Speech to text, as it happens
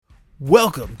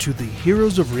Welcome to the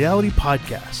Heroes of Reality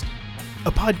podcast,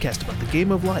 a podcast about the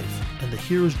game of life and the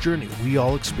hero's journey we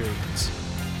all experience.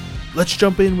 Let's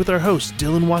jump in with our host,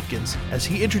 Dylan Watkins, as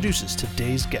he introduces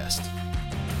today's guest.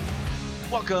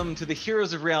 Welcome to the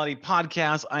Heroes of Reality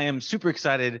podcast. I am super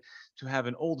excited to have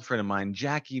an old friend of mine,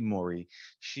 Jackie Morey.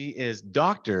 She is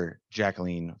Dr.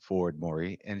 Jacqueline Ford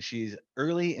Morey, and she's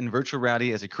early in virtual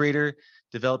reality as a creator,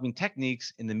 developing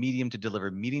techniques in the medium to deliver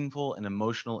meaningful and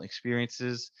emotional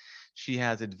experiences. She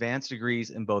has advanced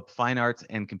degrees in both fine arts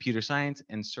and computer science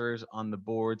and serves on the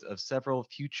boards of several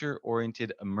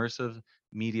future-oriented immersive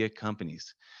media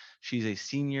companies. She's a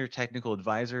senior technical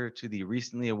advisor to the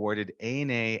recently awarded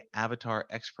ANA Avatar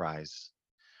X Prize,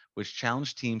 which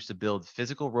challenged teams to build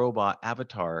physical robot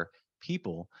avatar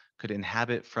people could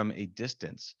inhabit from a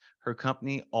distance. Her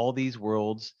company, All These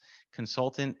Worlds,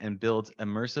 consultant and builds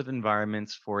immersive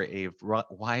environments for a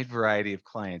wide variety of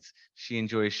clients. She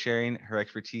enjoys sharing her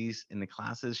expertise in the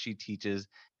classes she teaches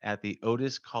at the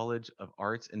Otis College of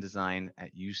Arts and Design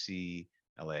at UCLA.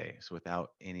 So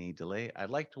without any delay, I'd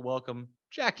like to welcome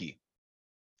Jackie.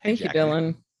 Hey, Thank you, Jackie.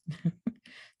 Dylan.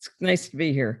 It's nice to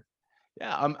be here.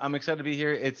 Yeah, I'm excited to be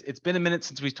here. It's been a minute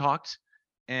since we talked,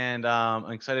 and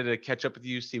I'm excited to catch up with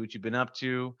you, see what you've been up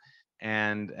to,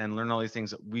 and learn all these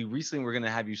things. We recently were going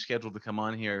to have you scheduled to come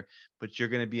on here, but you're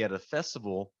going to be at a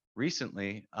festival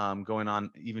recently, going on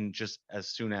even just as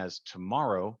soon as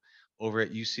tomorrow over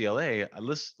at UCLA.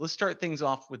 Let's start things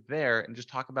off with there and just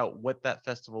talk about what that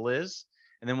festival is,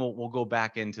 and then we'll go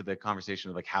back into the conversation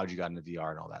of like how'd you got into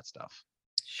VR and all that stuff.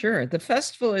 Sure. The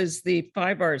festival is the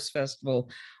 5Rs Festival.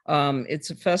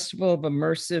 It's a festival of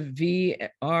immersive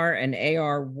VR and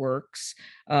AR works,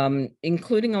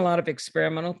 including a lot of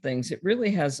experimental things. It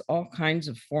really has all kinds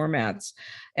of formats,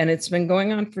 and it's been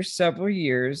going on for several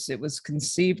years. It was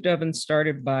conceived of and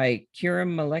started by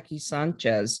Kieran Malecki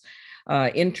Sanchez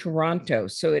in Toronto.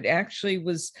 So it actually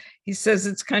was, he says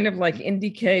it's kind of like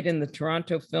Indiecade and the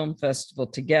Toronto Film Festival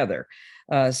together.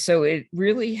 So it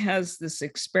really has this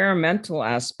experimental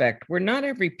aspect where not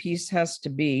every piece has to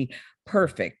be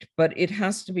perfect, but it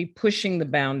has to be pushing the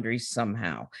boundaries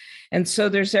somehow. And so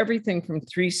there's everything from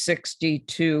 360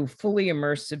 to fully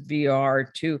immersive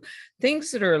VR to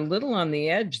things that are a little on the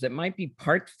edge that might be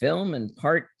part film and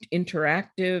part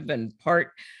interactive and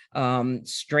part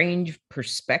strange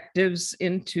perspectives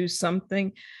into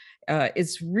something.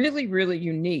 It's really, really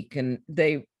unique. And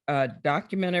they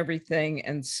document everything.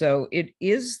 And so it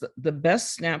is the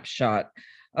best snapshot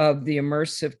of the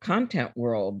immersive content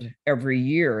world every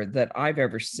year that I've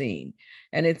ever seen.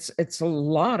 And it's a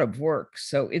lot of work.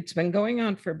 So it's been going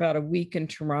on for about a week in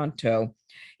Toronto.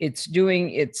 It's doing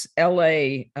its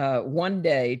LA one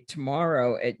day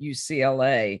tomorrow at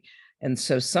UCLA. And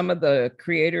so some of the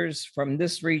creators from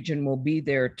this region will be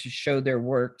there to show their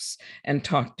works and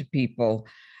talk to people.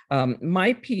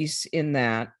 My piece in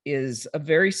that is a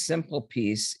very simple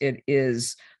piece. It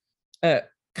is a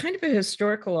kind of a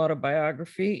historical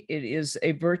autobiography. It is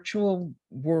a virtual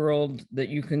world that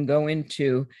you can go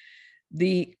into.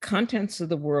 The contents of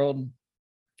the world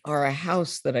are a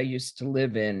house that I used to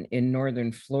live in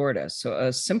northern Florida. So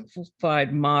a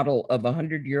simplified model of a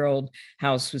 100-year-old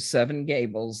house with 7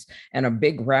 gables and a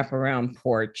big wraparound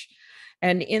porch.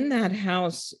 And in that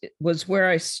house was where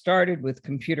I started with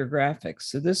computer graphics.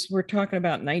 So we're talking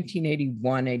about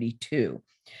 1981, 82.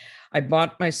 I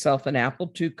bought myself an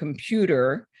Apple II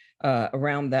computer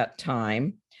around that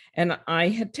time. And I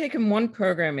had taken one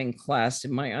programming class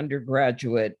in my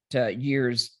undergraduate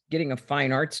years, getting a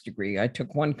fine arts degree. I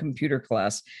took one computer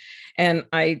class, and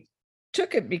I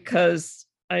took it because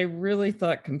I really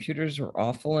thought computers were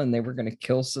awful and they were going to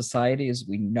kill society as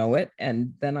we know it.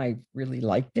 And then I really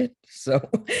liked it. So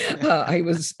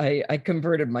I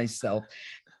converted myself.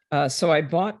 So I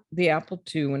bought the Apple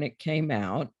II when it came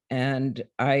out, and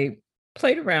I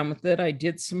played around with it. I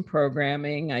did some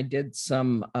programming. I did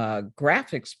some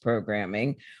graphics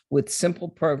programming with simple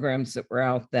programs that were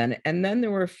out then. And then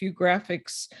there were a few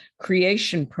graphics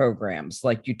creation programs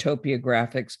like Utopia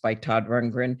Graphics by Todd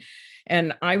Rundgren.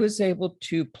 And I was able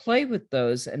to play with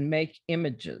those and make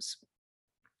images.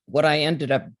 What I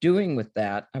ended up doing with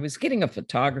that, I was getting a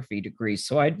photography degree.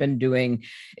 So I'd been doing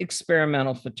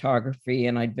experimental photography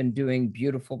and I'd been doing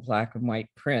beautiful black and white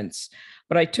prints.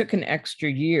 But I took an extra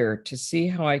year to see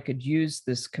how I could use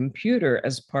this computer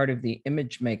as part of the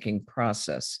image making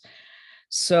process.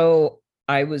 So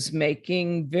I was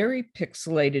making very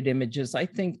pixelated images. I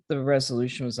think the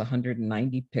resolution was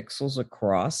 190 pixels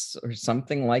across or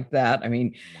something like that. I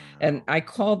mean, Wow. and I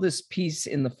call this piece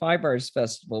in the 5Rs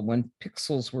Festival When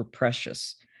Pixels Were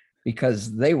Precious,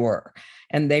 because they were.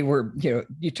 And they were,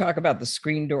 you talk about the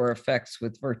screen door effects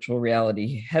with virtual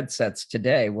reality headsets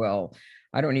today. Well,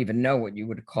 I don't even know what you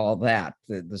would call that.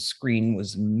 The screen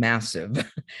was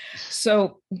massive.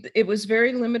 So it was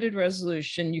very limited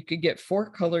resolution. You could get 4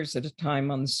 colors at a time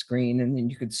on the screen, and then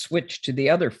you could switch to the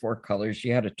other 4 colors.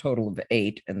 You had a total of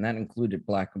 8, and that included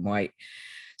black and white.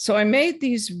 So I made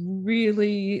these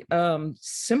really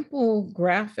simple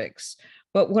graphics.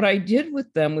 But what I did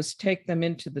with them was take them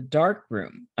into the dark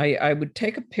room. I would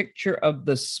take a picture of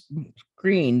the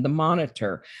screen, the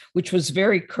monitor, which was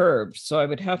very curved. So I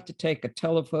would have to take a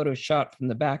telephoto shot from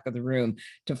the back of the room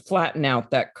to flatten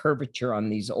out that curvature on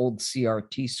these old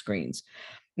CRT screens.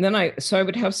 And then I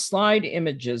would have slide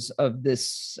images of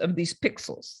these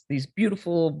pixels, these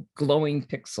beautiful glowing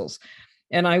pixels.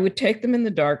 And I would take them in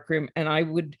the dark room and I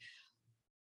would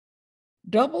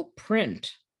double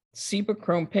print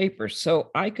Cibachrome paper.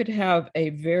 So I could have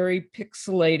a very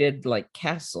pixelated like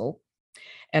castle,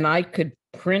 and I could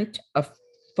print a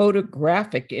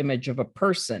photographic image of a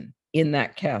person in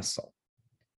that castle.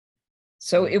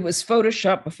 So it was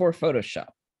Photoshop before Photoshop,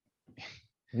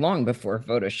 long before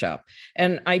Photoshop.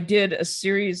 And I did a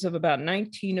series of about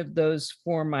 19 of those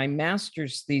for my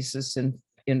master's thesis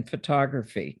in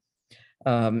photography.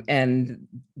 And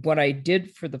what I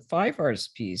did for the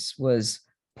 5Rs piece was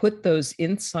put those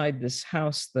inside this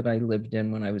house that I lived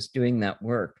in when I was doing that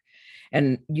work.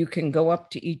 And you can go up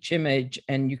to each image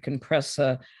and you can press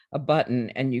a button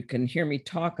and you can hear me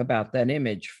talk about that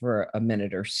image for a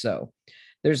minute or so.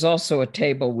 There's also a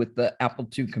table with the Apple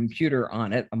II computer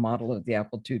on it, a model of the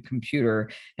Apple II computer.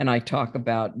 And I talk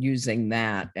about using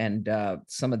that and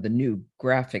some of the new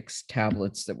graphics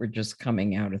tablets that were just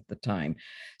coming out at the time.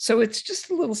 So it's just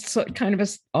a little kind of an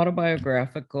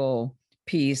autobiographical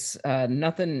piece,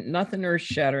 nothing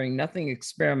earth-shattering, nothing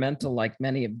experimental like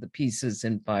many of the pieces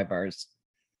in 5Rs.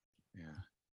 Yeah,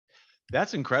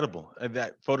 that's incredible.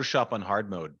 That Photoshop on hard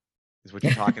mode is what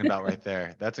you're talking about right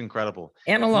there. That's incredible.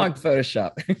 Analog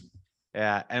Photoshop.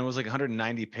 Yeah, and it was like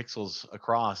 190 pixels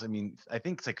across. I mean, I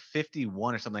think it's like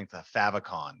 51 or something like the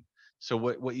favicon. So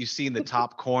what you see in the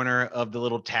top corner of the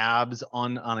little tabs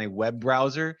on a web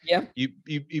browser, yeah,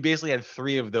 you basically had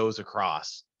 3 of those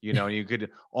across. You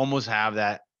could almost have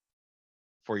that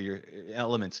for your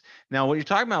elements. Now, what you're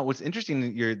talking about, what's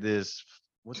interesting,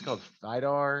 what's it called?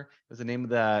 FIDAR is the name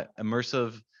of the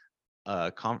immersive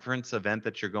conference event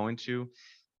that you're going to.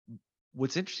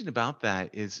 What's interesting about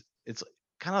that is it's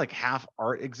kind of like half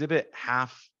art exhibit,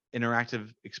 half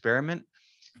interactive experiment.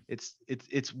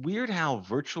 It's weird how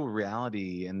virtual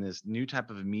reality and this new type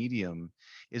of medium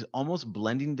is almost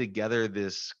blending together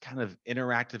this kind of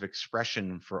interactive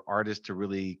expression for artists to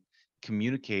really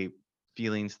communicate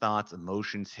feelings, thoughts,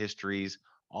 emotions, histories,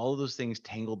 all of those things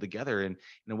tangled together in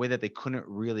a way that they couldn't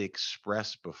really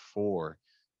express before,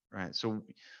 right? So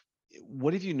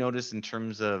what have you noticed in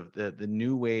terms of the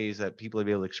new ways that people have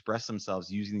been able to express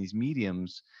themselves using these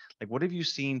mediums? Like, what have you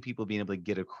seen people being able to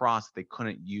get across that they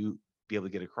couldn't be able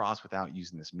to get across without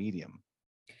using this medium?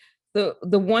 The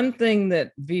one thing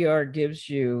that VR gives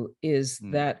you is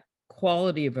that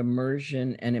quality of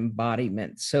immersion and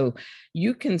embodiment. So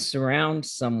you can surround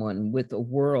someone with a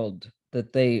world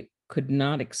that they could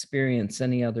not experience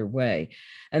any other way.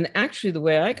 And actually, the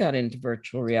way I got into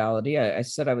virtual reality, I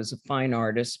said I was a fine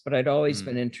artist, but I'd always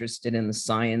been interested in the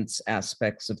science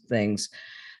aspects of things.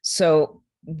 So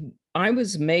I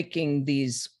was making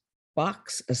these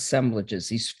box assemblages,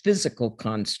 these physical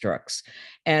constructs.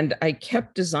 And I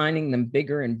kept designing them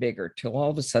bigger and bigger till all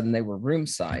of a sudden they were room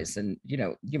size. And,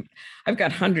 I've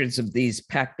got hundreds of these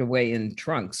packed away in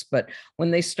trunks. But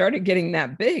when they started getting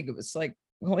that big, it was like,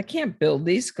 well, I can't build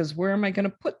these because where am I going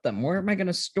to put them? Where am I going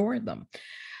to store them?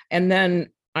 And then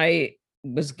I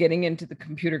was getting into the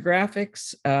computer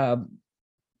graphics.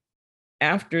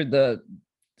 After the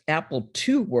Apple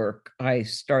II work, I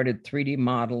started 3D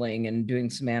modeling and doing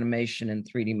some animation in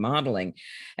 3D modeling.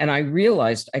 And I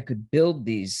realized I could build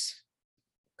these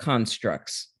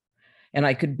constructs and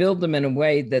I could build them in a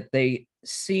way that they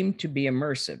seem to be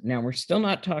immersive. Now, we're still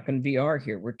not talking VR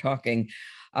here. We're talking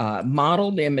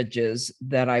modeled images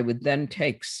that I would then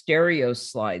take stereo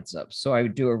slides of. So I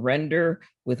would do a render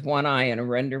with one eye and a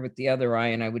render with the other eye,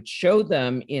 and I would show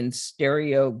them in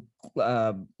stereo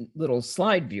little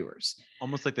slide viewers.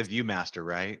 Almost like the ViewMaster,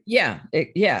 right? Yeah,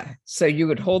 yeah. So you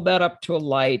would hold that up to a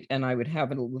light and I would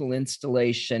have a little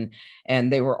installation,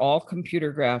 and they were all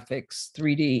computer graphics,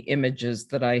 3D images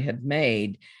that I had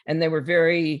made. And they were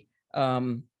very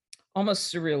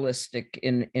almost surrealistic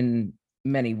in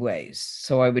many ways.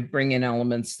 So I would bring in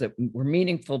elements that were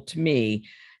meaningful to me,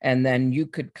 and then you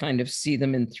could kind of see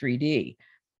them in 3D.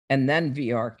 And then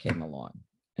VR came along.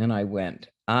 And I went,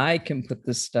 I can put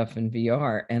this stuff in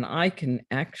VR and I can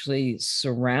actually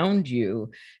surround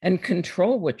you and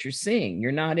control what you're seeing.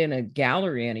 You're not in a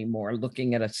gallery anymore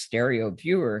looking at a stereo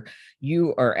viewer.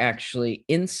 You are actually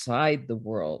inside the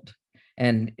world,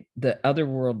 and the other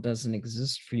world doesn't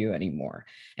exist for you anymore.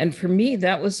 And for me,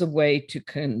 that was a way to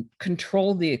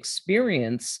control the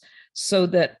experience so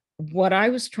that what I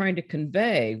was trying to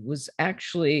convey was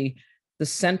actually the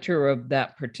center of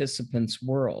that participant's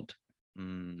world.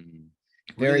 Mm.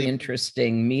 Very Really,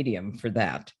 interesting medium for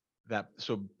that.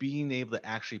 so being able to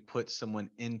actually put someone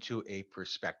into a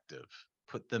perspective,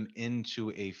 put them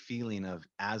into a feeling of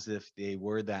as if they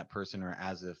were that person or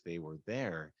as if they were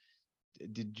there.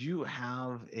 Did you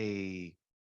have a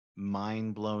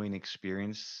mind-blowing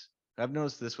experience? I've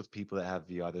noticed this with people that have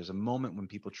VR. There's a moment when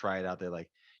people try it out, they're like,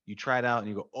 you try it out and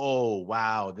you go, oh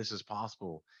wow, this is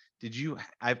possible. Did you?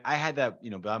 I had that,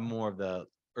 but I'm more of the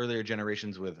earlier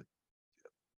generations with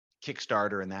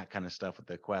Kickstarter and that kind of stuff with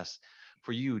the Quest.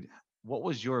 For you, what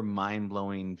was your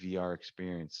mind-blowing VR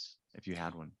experience if you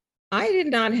had one? I did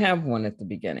not have one at the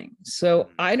beginning. So Mhm.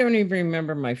 I don't even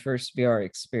remember my first VR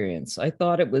experience. I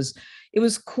thought it was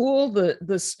cool,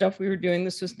 the stuff we were doing.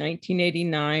 This was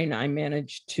 1989. I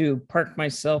managed to park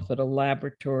myself at a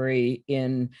laboratory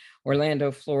in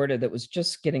Orlando, Florida that was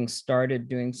just getting started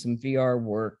doing some VR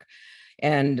work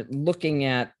and looking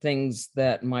at things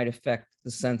that might affect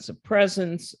the sense of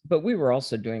presence. But we were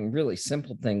also doing really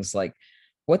simple things like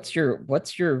what's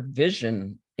your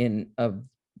vision in a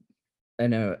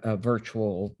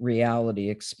virtual reality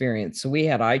experience. So we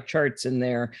had eye charts in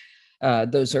there.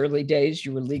 Those early days,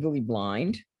 you were legally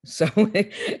blind. So,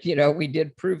 we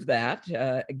did prove that.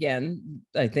 Again,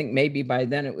 I think maybe by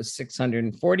then it was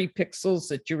 640 pixels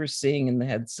that you were seeing in the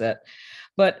headset.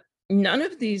 But none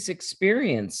of these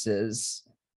experiences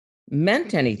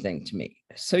meant anything to me.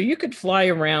 So you could fly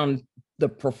around the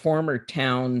Performer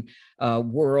Town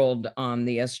world on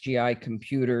the SGI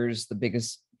computers, the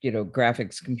biggest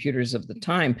graphics computers of the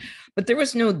time, but there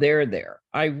was no there.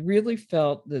 I really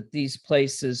felt that these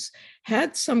places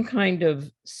had some kind of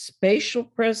spatial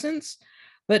presence,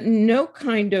 but no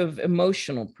kind of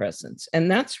emotional presence.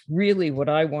 And that's really what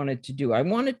I wanted to do. I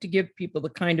wanted to give people the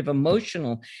kind of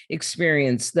emotional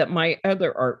experience that my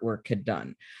other artwork had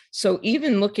done. So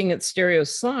even looking at stereo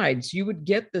slides, you would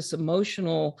get this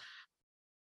emotional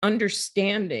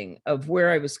understanding of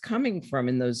where I was coming from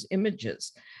in those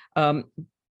images.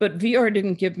 But VR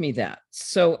didn't give me that.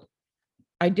 So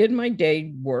I did my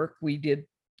day work. We did,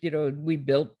 we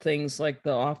built things like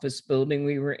the office building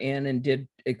we were in and did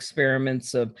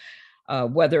experiments of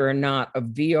whether or not a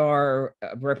VR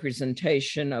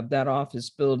representation of that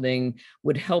office building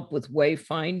would help with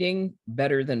wayfinding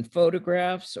better than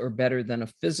photographs or better than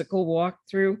a physical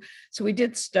walkthrough. So we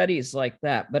did studies like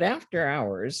that. But after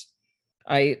hours,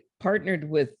 I partnered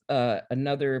with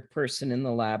another person in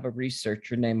the lab, a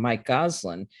researcher named Mike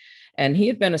Goslin, and he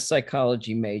had been a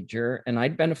psychology major and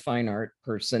I'd been a fine art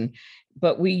person,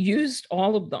 but we used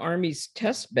all of the Army's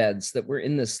test beds that were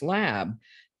in this lab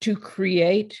to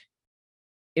create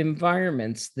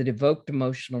environments that evoked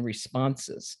emotional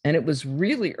responses. And it was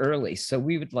really early. So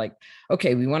we would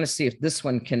okay, we want to see if this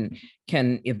one can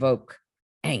evoke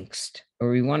angst, or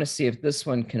we want to see if this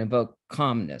one can evoke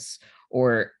calmness,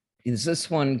 or is this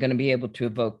one going to be able to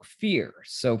evoke fear?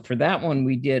 So for that one,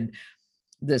 we did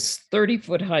this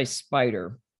 30-foot high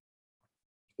spider,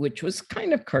 which was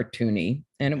kind of cartoony,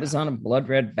 and it was on a blood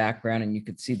red background, and you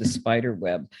could see the spider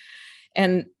web.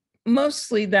 And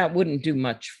mostly that wouldn't do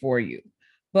much for you.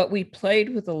 But we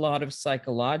played with a lot of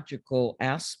psychological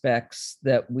aspects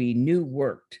that we knew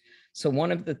worked. So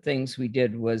one of the things we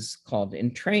did was called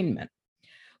entrainment.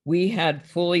 We had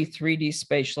fully 3D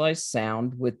spatialized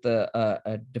sound with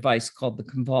a device called the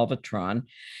Convolvatron,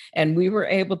 and we were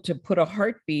able to put a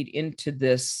heartbeat into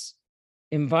this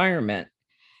environment,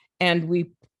 and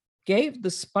we gave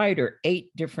the spider 8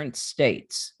 different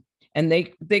states, and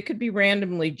they could be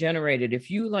randomly generated. If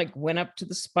you went up to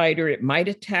the spider, it might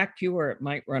attack you or it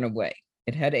might run away.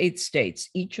 It had 8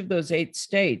 states. Each of those 8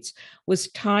 states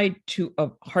was tied to a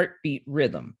heartbeat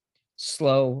rhythm: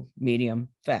 slow, medium,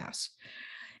 fast.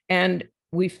 And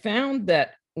we found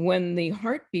that when the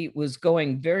heartbeat was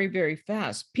going very, very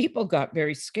fast, people got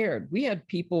very scared. We had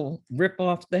people rip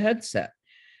off the headset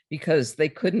because they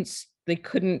couldn't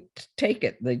take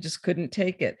it. They just couldn't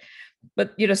take it.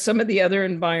 But, some of the other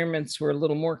environments were a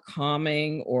little more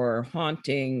calming or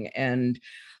haunting. And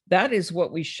that is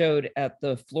what we showed at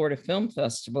the Florida Film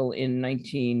Festival in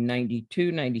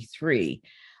 1992, 93.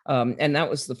 And that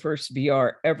was the first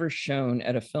VR ever shown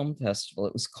at a film festival.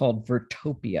 It was called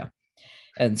Vertopia.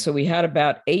 And so we had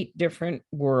about 8 different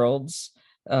worlds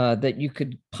that you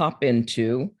could pop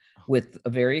into with a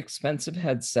very expensive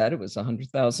headset. It was a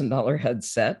 $100,000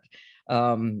 headset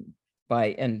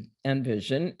by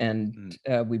Envision, and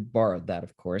we borrowed that,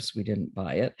 of course. We didn't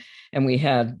buy it. And we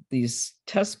had these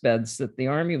test beds that the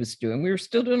Army was doing. We were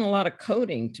still doing a lot of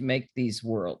coding to make these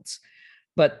worlds.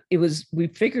 But we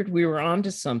figured we were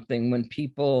onto something when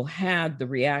people had the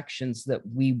reactions that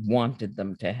we wanted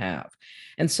them to have.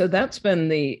 And so that's been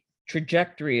the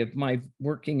trajectory of my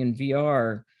working in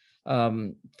VR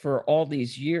for all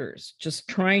these years, just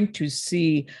trying to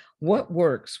see what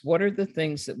works, what are the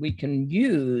things that we can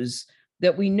use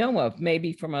that we know of,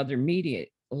 maybe from other media,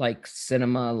 like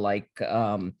cinema, like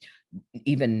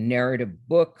even narrative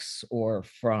books, or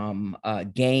from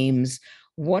games.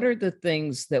 What are the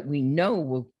things that we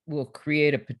know will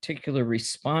create a particular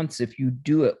response if you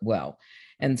do it well?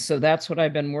 And so that's what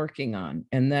I've been working on.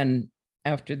 And then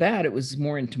after that, it was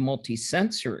more into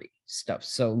multisensory stuff.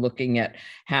 So looking at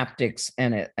haptics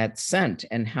and at scent,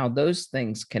 and how those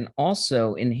things can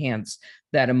also enhance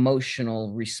that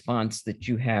emotional response that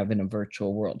you have in a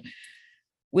virtual world.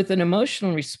 With an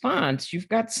emotional response, you've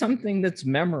got something that's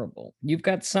memorable. You've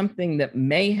got something that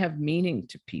may have meaning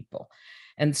to people.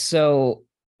 And so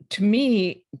to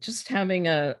me, just having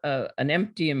an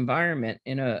empty environment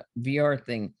in a VR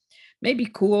thing may be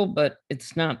cool, but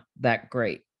it's not that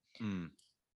great.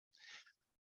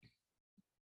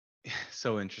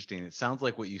 So interesting. It sounds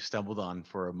like what you stumbled on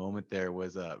for a moment there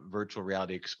was a virtual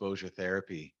reality exposure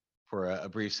therapy for a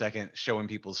brief second, showing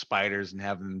people spiders and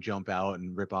having them jump out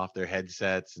and rip off their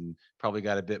headsets, and probably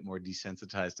got a bit more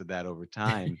desensitized to that over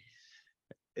time.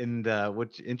 And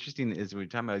what's interesting is we're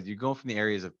talking about, you go from the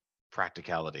areas of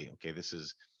practicality. Okay, this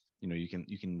is, you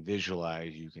can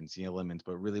visualize, you can see elements,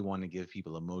 but really want to give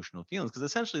people emotional feelings, because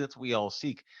essentially that's what we all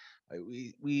seek.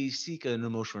 We seek an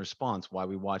emotional response. Why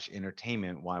we watch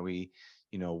entertainment, why we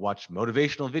watch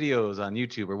motivational videos on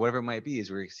YouTube or whatever it might be, is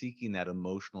we're seeking that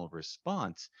emotional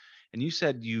response. And you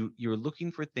said you're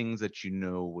looking for things that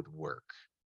would work.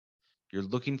 You're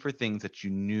looking for things that you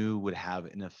knew would have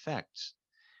an effect.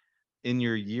 In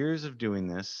your years of doing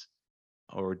this,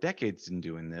 or decades in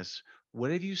doing this,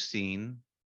 what have you seen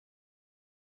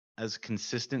as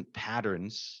consistent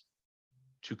patterns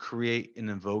to create an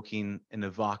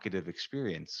evocative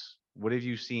experience? What have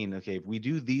you seen? Okay, if we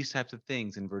do these types of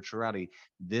things in virtual reality,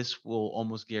 this will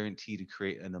almost guarantee to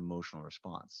create an emotional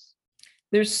response.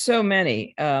 There's so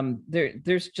many.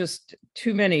 There's just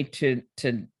too many to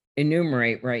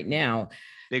enumerate right now.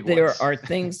 There are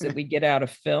things that we get out of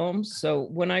film. So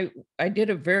when I did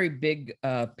a very big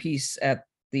piece at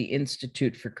the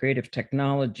Institute for Creative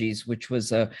Technologies, which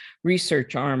was a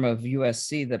research arm of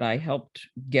USC that I helped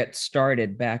get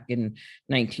started back in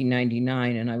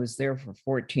 1999. And I was there for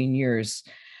 14 years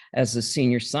as a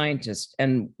senior scientist.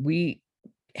 And we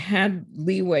had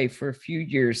leeway for a few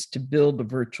years to build a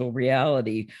virtual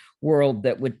reality world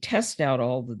that would test out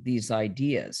all of these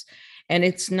ideas. And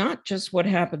it's not just what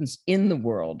happens in the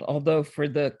world, although for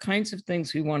the kinds of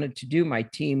things we wanted to do, my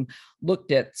team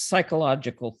looked at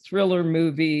psychological thriller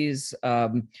movies.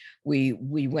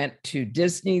 We went to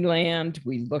Disneyland.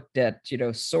 We looked at,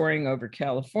 soaring over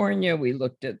California. We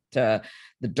looked at the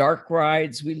dark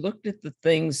rides. We looked at the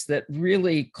things that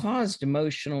really caused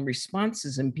emotional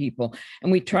responses in people.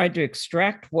 And we tried to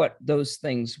extract what those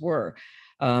things were.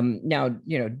 Now,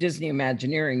 Disney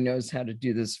Imagineering knows how to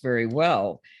do this very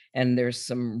well. And there's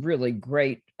some really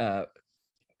great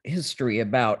history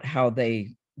about how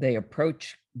they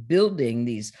approach building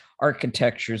these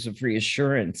architectures of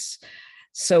reassurance.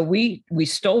 So we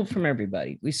stole from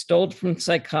everybody. We stole from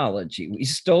psychology. We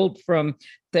stole from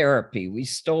therapy. We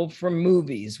stole from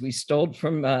movies. We stole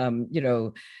from,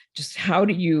 just how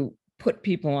do you put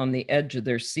people on the edge of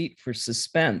their seat for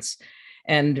suspense?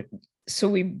 And so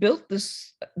we built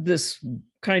this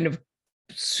kind of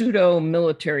pseudo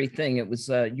military thing. It was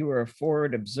you were a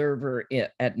forward observer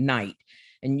at night,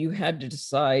 and you had to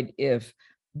decide if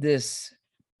this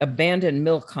abandoned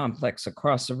mill complex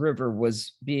across a river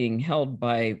was being held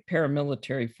by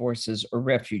paramilitary forces or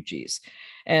refugees.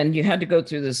 And you had to go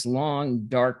through this long,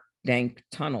 dark, dank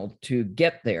tunnel to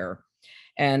get there.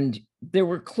 And there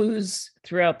were clues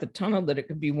throughout the tunnel that it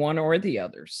could be one or the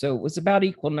other. So it was about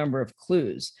equal number of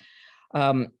clues.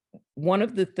 One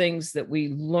of the things that we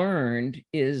learned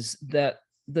is that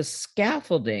the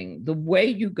scaffolding, the way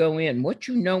you go in, what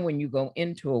you know when you go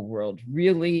into a world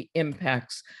really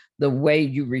impacts the way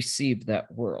you receive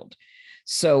that world.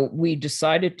 So we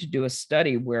decided to do a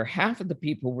study where half of the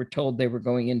people were told they were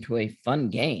going into a fun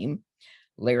game,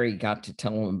 Larry got to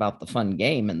tell them about the fun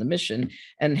game and the mission.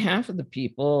 And half of the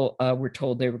people were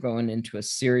told they were going into a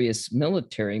serious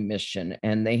military mission,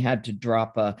 and they had to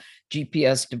drop a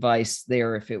GPS device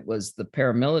there if it was the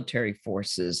paramilitary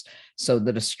forces, so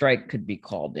that a strike could be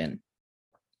called in.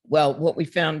 Well, what we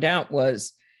found out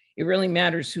was it really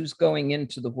matters who's going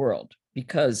into the world,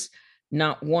 because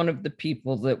not one of the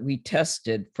people that we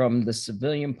tested from the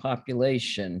civilian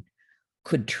population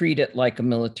could treat it like a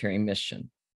military mission.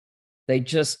 They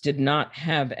just did not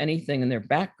have anything in their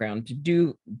background to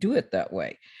do it that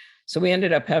way. So we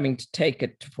ended up having to take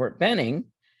it to Fort Benning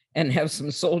and have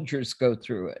some soldiers go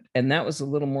through it. And that was a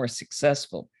little more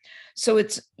successful. So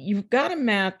you've got to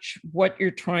match what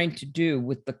you're trying to do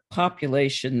with the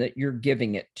population that you're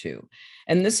giving it to.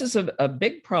 And this is a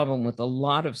big problem with a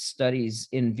lot of studies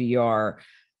in VR.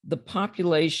 The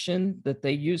population that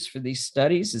they use for these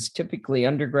studies is typically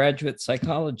undergraduate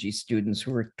psychology students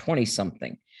who are 20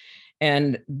 something.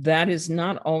 And that is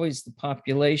not always the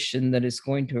population that is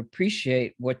going to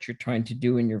appreciate what you're trying to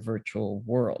do in your virtual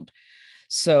world.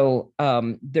 So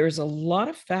there's a lot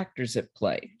of factors at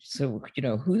play. So,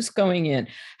 who's going in?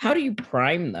 How do you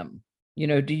prime them?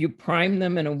 Do you prime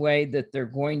them in a way that they're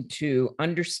going to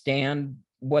understand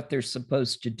what they're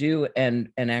supposed to do and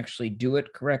actually do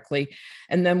it correctly?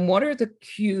 And then what are the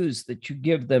cues that you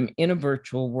give them in a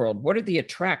virtual world? What are the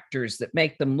attractors that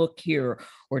make them look here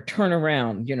or turn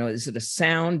around? Is it a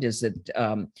sound? Is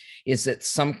it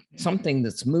something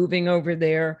that's moving over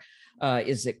there?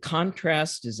 Is it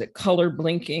contrast? Is it color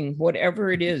blinking?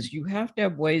 Whatever it is, you have to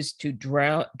have ways to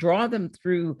draw them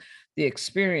through the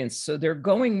experience so they're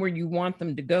going where you want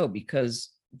them to go, because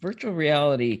virtual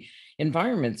reality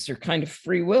environments are kind of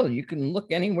free will. You can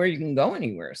look anywhere, you can go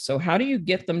anywhere. So how do you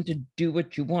get them to do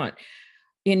what you want?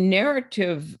 In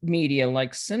narrative media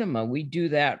like cinema, we do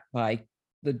that by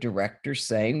the director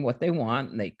saying what they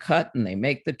want, and they cut and they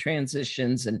make the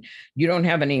transitions, and you don't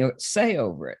have any say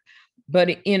over it. But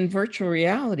in virtual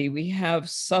reality, we have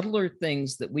subtler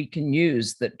things that we can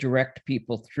use that direct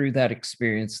people through that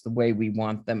experience the way we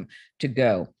want them to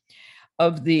go.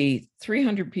 Of the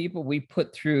 300 people we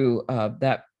put through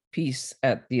that piece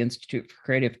at the Institute for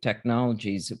Creative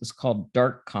Technologies, it was called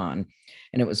DarkCon,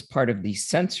 and it was part of the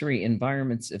Sensory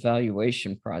Environments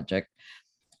Evaluation Project.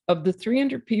 Of the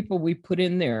 300 people we put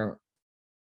in there,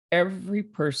 every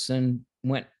person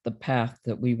went the path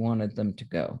that we wanted them to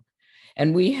go.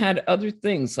 And we had other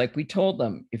things, like we told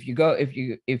them, if you go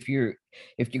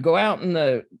out in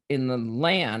the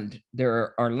land,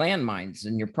 there are landmines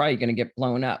and you're probably going to get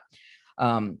blown up.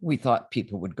 We thought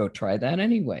people would go try that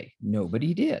anyway.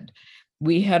 Nobody did.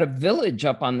 We had a village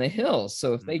up on the hill.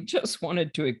 So if they just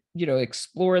wanted to,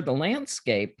 explore the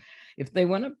landscape, if they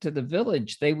went up to the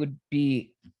village, they would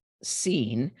be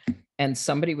seen, and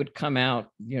somebody would come out,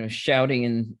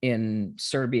 shouting in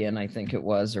Serbian, I think it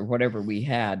was, or whatever we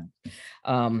had.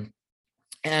 And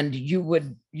you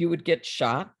would get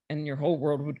shot and your whole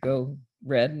world would go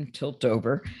red and tilt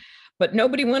over. But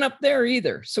nobody went up there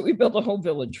either. So we built a whole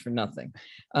village for nothing.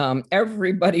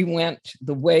 Everybody went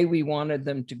the way we wanted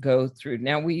them to go through.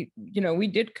 Now we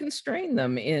did constrain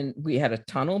them we had a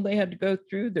tunnel they had to go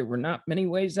through. There were not many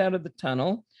ways out of the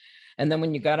tunnel. And then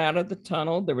when you got out of the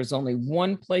tunnel, there was only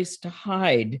one place to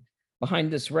hide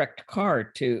behind this wrecked car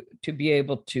to be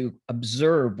able to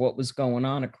observe what was going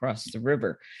on across the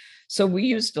river. So we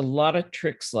used a lot of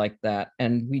tricks like that,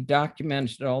 and we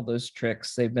documented all those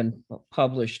tricks. They've been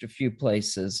published a few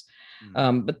places.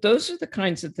 But those are the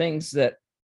kinds of things that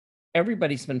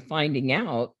everybody's been finding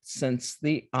out since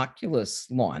the Oculus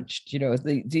launched.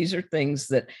 These are things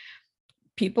that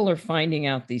people are finding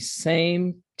out, these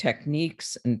same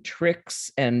techniques and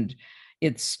tricks, and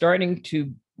it's starting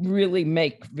to really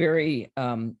make very,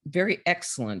 very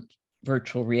excellent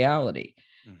virtual reality.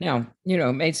 Now,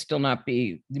 it may still not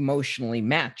be emotionally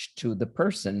matched to the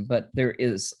person, but there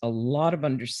is a lot of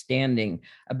understanding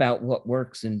about what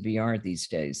works in VR these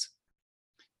days.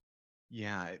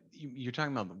 Yeah, you're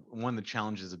talking about one of the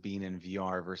challenges of being in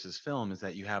VR versus film is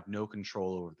that you have no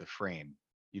control over the frame.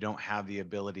 You don't have the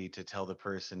ability to tell the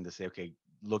person to say, okay,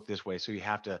 look this way. So you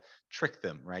have to trick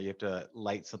them, right? You have to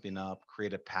light something up,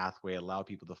 create a pathway, allow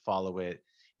people to follow it,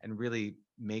 and really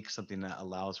make something that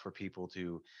allows for people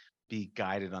to be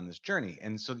guided on this journey.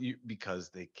 And so because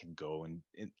they can go and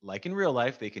like in real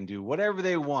life, they can do whatever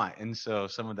they want. And so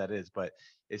some of that is, but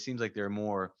it seems like they're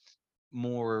more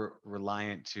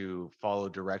reliant to follow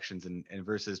directions and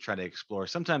versus try to explore.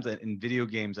 Sometimes in video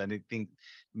games, I think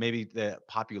maybe the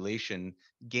population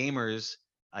gamers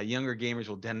younger gamers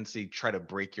will tendency try to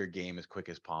break your game as quick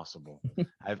as possible.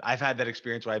 I've had that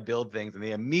experience where I build things and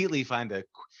they immediately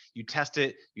you test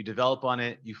it, you develop on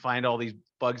it, you find all these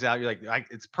bugs out. You're like,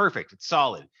 it's perfect, it's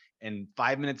solid. And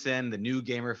 5 minutes in, the new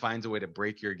gamer finds a way to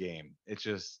break your game. It's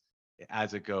just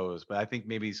as it goes. But I think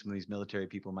maybe some of these military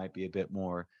people might be a bit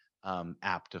more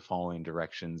apt to following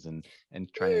directions and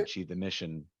trying to achieve the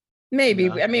mission. Maybe.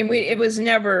 No? I mean, it was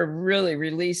never really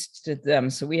released to them.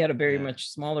 So we had a very Yeah. much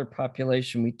smaller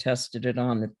population. We tested it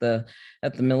on at the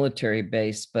military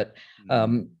base. But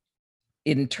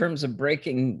in terms of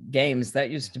breaking games, that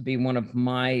used to be one of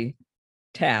my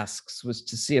tasks, was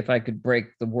to see if I could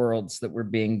break the worlds that were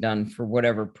being done for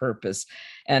whatever purpose.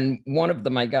 And one of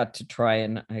them I got to try,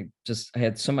 and I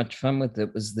had so much fun with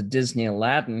it, was the Disney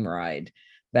Aladdin ride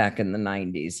back in the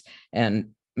 90s.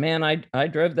 And man, I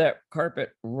drove that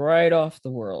carpet right off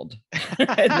the world.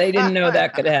 And they didn't know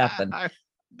that could happen. I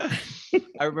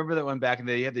remember that one back in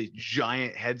the day. You had the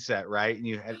giant headset, right? And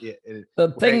you had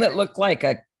the thing that looked like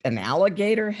an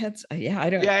alligator headset. Yeah, I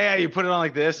don't. Yeah. You put it on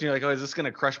like this, and you're like, "Oh, is this going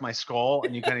to crush my skull?"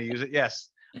 And you kind of use it. Yes,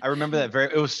 I remember that.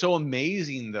 It was so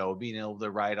amazing, though, being able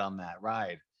to ride on that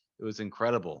ride. It was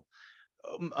incredible.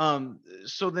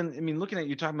 So then, I mean, looking at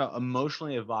you talking about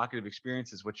emotionally evocative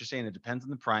experiences, what you're saying, it depends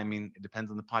on the priming, it depends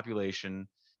on the population,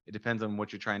 it depends on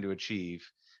what you're trying to achieve.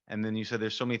 And then you said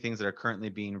there's so many things that are currently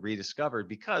being rediscovered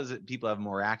because people have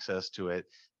more access to it.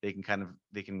 They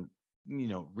can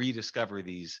rediscover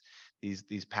these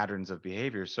patterns of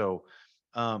behavior. So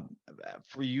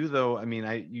for you though, I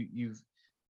mean,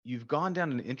 you've gone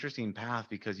down an interesting path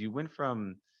because you went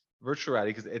from virtual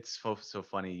reality, because it's so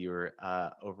funny. You were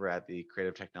over at the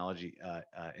Creative Technology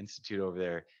Institute over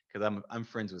there, because I'm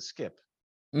friends with Skip.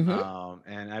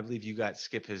 Mm-hmm. And I believe you got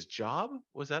Skip his job.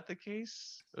 Was that the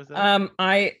case? Was that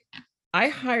I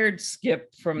hired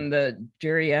Skip from the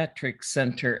geriatric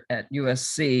center at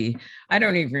USC. I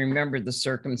don't even remember the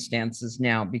circumstances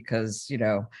now, because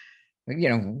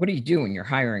what do you do when you're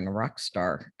hiring a rock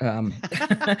star?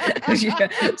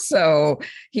 So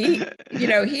he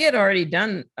had already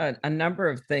done a number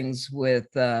of things with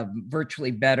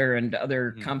Virtually Better and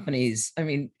other companies. I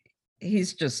mean,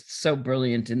 he's just so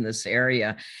brilliant in this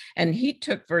area. And he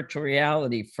took virtual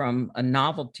reality from a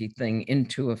novelty thing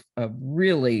into a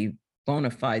really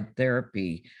bona fide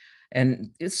therapy.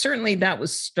 And certainly that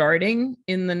was starting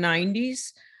in the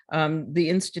 90s. The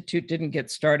Institute didn't get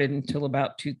started until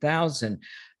about 2000.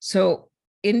 So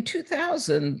in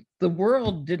 2000, the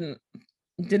world didn't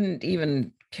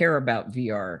even care about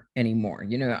VR anymore.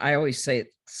 I always say it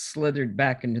slithered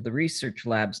back into the research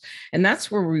labs. And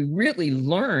that's where we really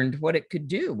learned what it could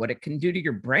do, what it can do to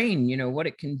your brain, what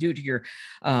it can do to your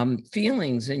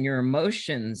feelings and your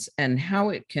emotions, and how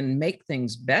it can make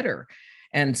things better.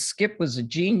 And Skip was a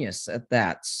genius at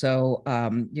that. So,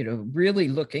 really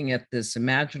looking at this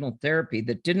imaginal therapy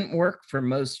that didn't work for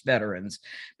most veterans,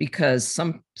 because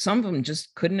some of them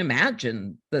just couldn't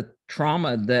imagine the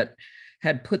trauma that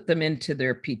had put them into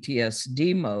their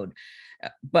PTSD mode.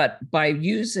 But by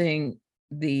using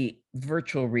the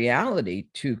virtual reality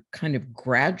to kind of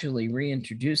gradually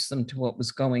reintroduce them to what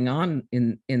was going on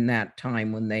in that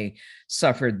time when they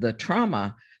suffered the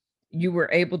trauma, you were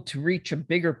able to reach a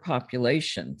bigger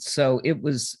population. So it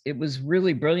was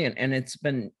really brilliant, and it's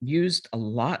been used a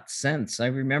lot since. I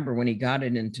remember when he got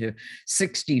it into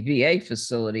 60 VA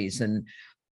facilities, and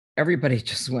everybody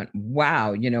just went,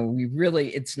 wow,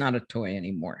 it's not a toy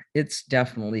anymore. It's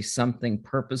definitely something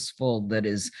purposeful that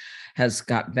has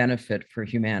got benefit for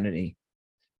humanity.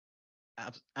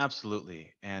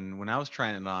 Absolutely. And when I was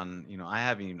trying it on,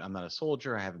 I'm not a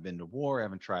soldier. I haven't been to war. I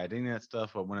haven't tried any of that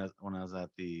stuff. But when I was at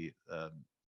the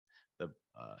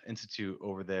institute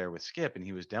over there with Skip, and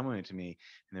he was demoing it to me,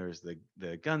 and there was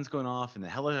the guns going off and the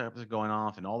helicopters going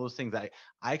off and all those things,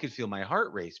 I could feel my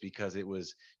heart race, because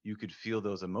you could feel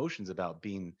those emotions about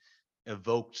being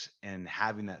evoked and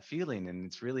having that feeling. And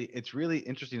it's really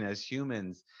interesting as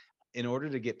humans. In order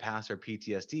to get past our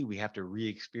PTSD, we have to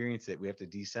re-experience it. We have to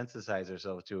desensitize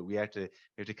ourselves to it. We have to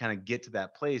kind of get to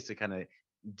that place to kind of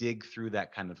dig through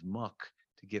that kind of muck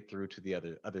to get through to the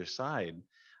other side.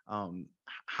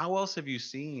 How else have you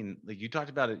seen, like you talked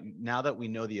about it, now that we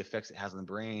know the effects it has on the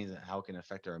brain and how it can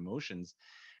affect our emotions,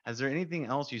 has there anything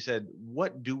else? You said,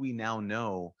 what do we now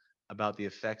know about the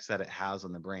effects that it has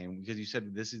on the brain? Because you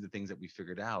said this is the things that we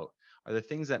figured out. Are there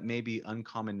things that may be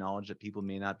uncommon knowledge that people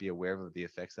may not be aware of the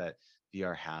effects that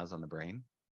VR has on the brain?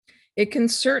 It can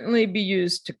certainly be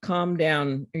used to calm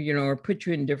down, or put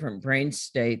you in different brain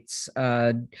states,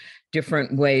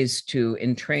 different ways to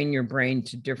entrain your brain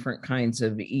to different kinds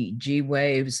of EEG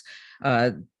waves.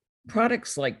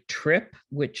 products like Trip,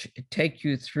 which take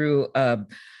you through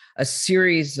a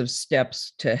series of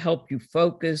steps to help you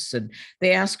focus. And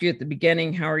they ask you at the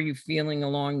beginning, how are you feeling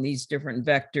along these different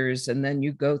vectors? And then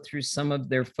you go through some of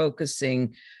their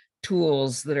focusing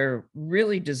tools that are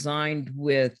really designed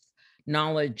with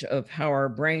knowledge of how our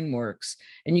brain works.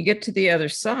 And you get to the other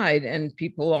side and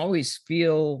people always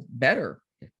feel better.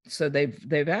 So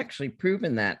they've actually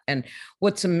proven that. And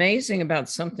what's amazing about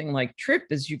something like Trip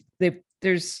is they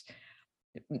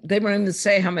don't even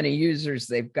say how many users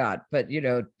they've got, but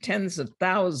tens of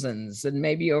thousands and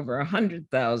maybe over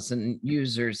 100,000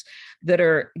 users that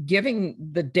are giving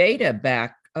the data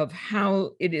back of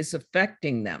how it is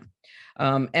affecting them.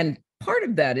 And part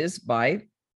of that is by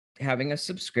having a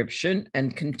subscription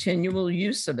and continual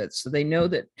use of it. So they know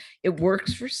that it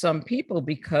works for some people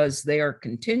because they are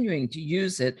continuing to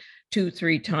use it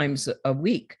 2-3 times a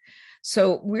week.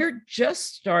 So we're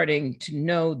just starting to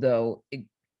know, though,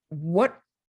 what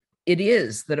it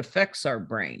is that affects our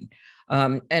brain.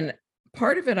 And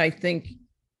part of it,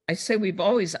 I say we've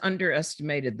always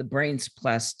underestimated the brain's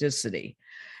plasticity.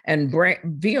 And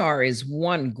VR is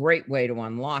one great way to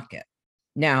unlock it.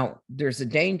 Now, there's a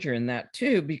danger in that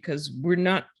too, because we're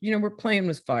not, we're playing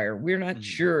with fire. We're not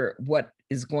sure what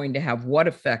is going to have what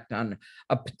effect on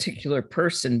a particular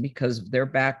person because of their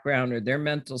background or their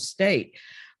mental state.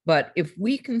 But if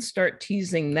we can start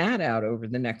teasing that out over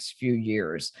the next few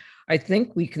years, I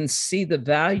think we can see the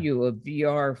value of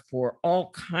VR for all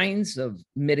kinds of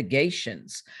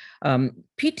mitigations.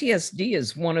 PTSD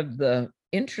is one of the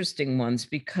interesting ones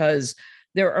because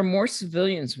there are more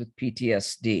civilians with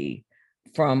PTSD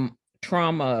from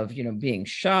trauma of, being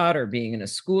shot or being in a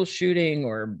school shooting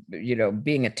or,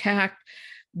 being attacked.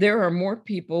 There are more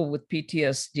people with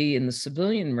PTSD in the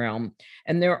civilian realm,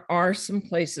 and there are some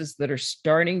places that are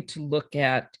starting to look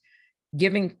at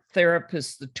giving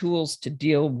therapists the tools to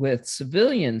deal with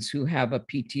civilians who have a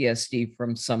PTSD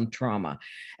from some trauma.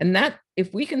 And that,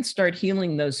 if we can start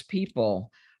healing those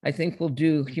people, I think we'll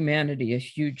do humanity a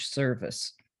huge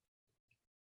service.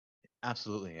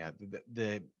 Absolutely, yeah.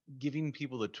 The giving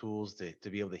people the tools to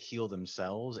be able to heal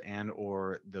themselves and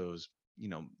or those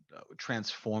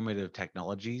transformative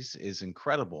technologies is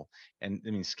incredible. And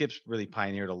I mean, Skip's really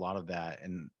pioneered a lot of that,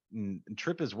 and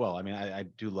Trip as well. I mean, I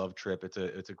do love Trip. It's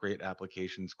a great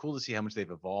application. It's cool to see how much they've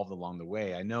evolved along the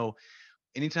way. I know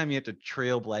anytime you have to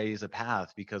trailblaze a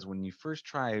path, because when you first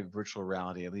try virtual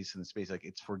reality, at least in the space, like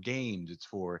it's for games, it's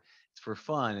for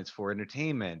fun, it's for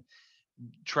entertainment.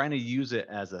 Trying to use it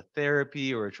as a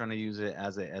therapy or trying to use it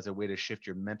as a way to shift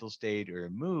your mental state or your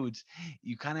moods,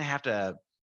 you kind of have to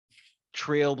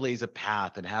trailblaze a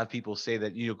path and have people say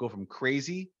that go from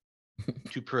crazy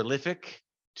to prolific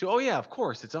to, oh yeah, of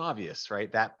course, it's obvious,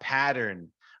 right? That pattern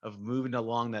of moving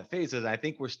along that phase. And I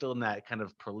think we're still in that kind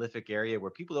of prolific area where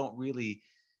people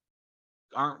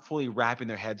aren't fully wrapping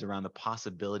their heads around the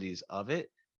possibilities of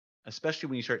it, especially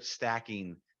when you start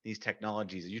stacking these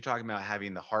technologies. You're talking about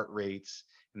having the heart rates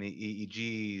and the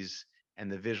EEGs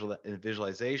and the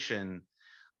visualization.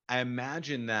 I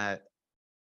imagine that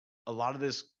a lot of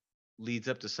this leads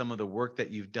up to some of the work that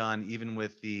you've done, even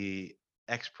with the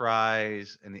X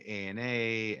Prize and the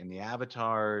ANA and the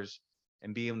avatars,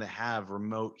 and being able to have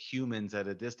remote humans at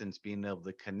a distance being able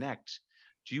to connect.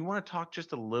 Do you want to talk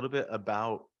just a little bit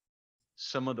about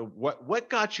some of the what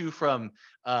got you from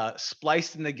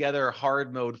splicing together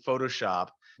hard mode Photoshop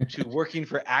to working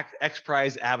for X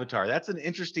Prize Avatar? That's an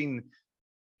interesting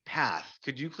path.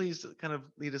 Could you please kind of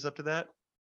lead us up to that?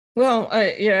 Well,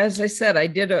 as I said, I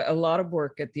did a lot of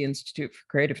work at the Institute for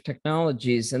Creative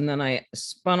Technologies, and then I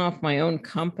spun off my own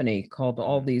company called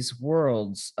All These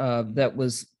Worlds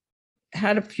that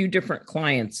had a few different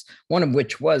clients, one of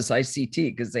which was ICT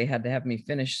because they had to have me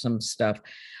finish some stuff,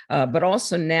 but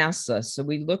also NASA. So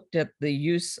we looked at the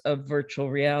use of virtual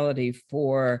reality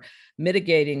for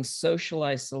mitigating social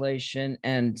isolation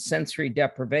and sensory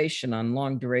deprivation on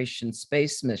long duration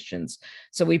space missions.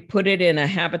 So we put it in a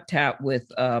habitat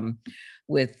with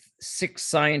 6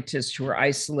 scientists who were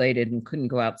isolated and couldn't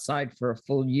go outside for a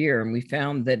full year. And we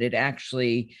found that it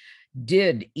actually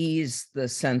did ease the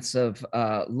sense of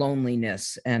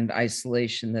loneliness and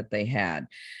isolation that they had.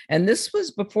 And this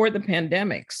was before the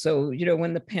pandemic. So,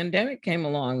 when the pandemic came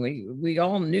along, we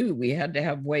all knew we had to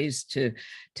have ways to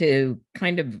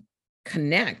kind of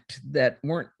connect that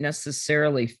weren't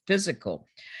necessarily physical.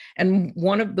 And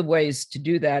one of the ways to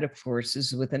do that, of course,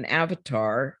 is with an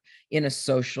avatar in a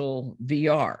social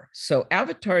VR. So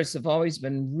avatars have always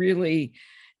been really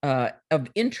of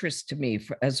interest to me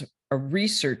as a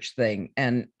research thing.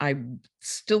 And I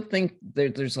still think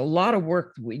there's a lot of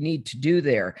work that we need to do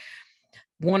there.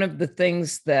 One of the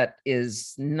things that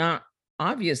is not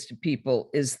obvious to people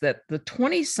is that the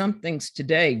 20 somethings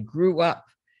today grew up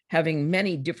having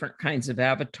many different kinds of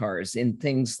avatars in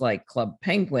things like Club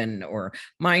Penguin or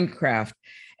Minecraft.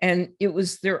 And it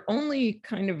was their only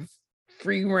kind of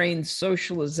free reign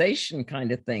socialization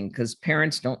kind of thing, because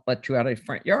parents don't let you out of the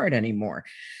front yard anymore.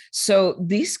 So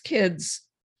these kids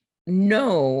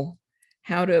know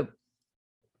how to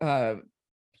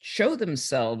show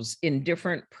themselves in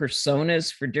different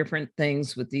personas for different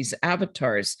things with these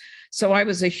avatars. So I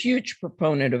was a huge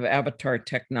proponent of avatar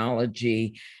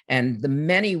technology and the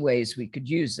many ways we could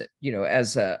use it,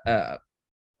 as a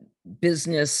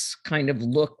business kind of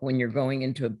look when you're going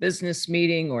into a business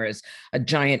meeting, or as a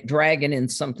giant dragon in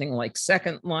something like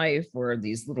Second Life, or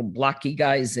these little blocky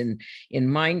guys in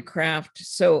Minecraft.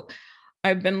 So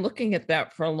I've been looking at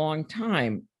that for a long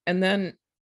time. And then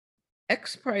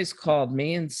XPRIZE called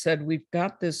me and said, we've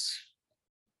got this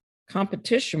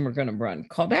competition we're going to run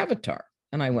called Avatar.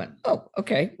 And I went, oh,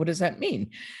 okay, what does that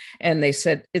mean? And they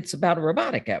said, it's about a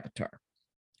robotic avatar.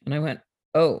 And I went,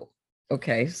 oh,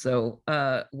 okay, so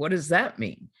what does that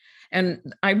mean?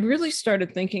 And I really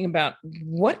started thinking about,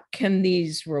 what can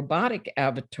these robotic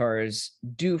avatars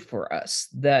do for us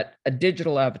that a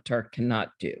digital avatar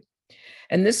cannot do?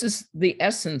 And this is the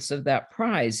essence of that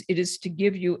prize. It is to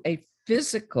give you a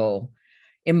physical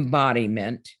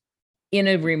embodiment in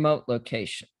a remote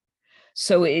location.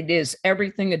 So it is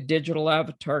everything a digital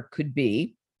avatar could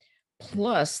be,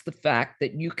 plus the fact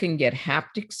that you can get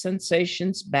haptic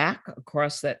sensations back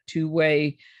across that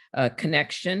two-way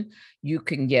connection. You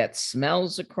can get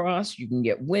smells across, you can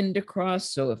get wind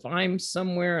across. So if I'm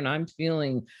somewhere and I'm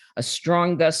feeling a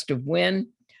strong gust of wind,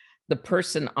 the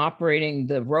person operating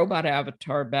the robot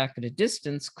avatar back at a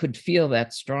distance could feel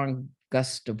that strong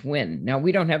gust of wind. Now,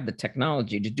 we don't have the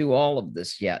technology to do all of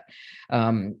this yet.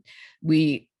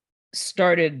 We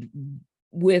started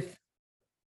with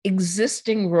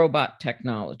existing robot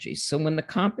technology. So when the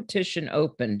competition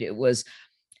opened, it was,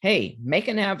 hey, make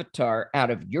an avatar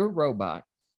out of your robot,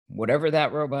 whatever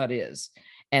that robot is,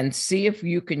 and see if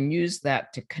you can use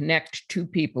that to connect two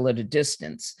people at a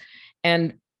distance.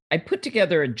 And I put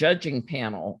together a judging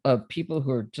panel of people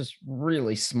who are just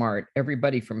really smart,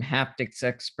 everybody from haptics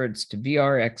experts to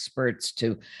VR experts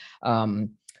to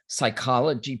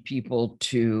psychology people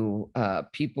to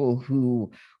people who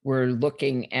were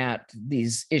looking at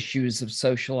these issues of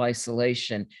social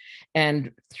isolation.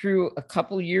 And through a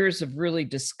couple years of really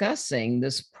discussing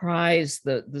this prize,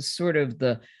 the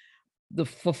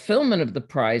fulfillment of the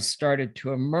prize started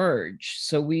to emerge.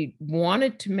 So we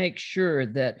wanted to make sure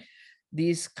that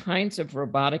these kinds of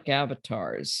robotic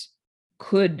avatars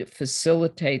could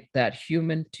facilitate that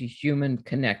human-to-human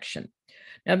connection.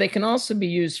 Now, they can also be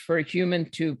used for a human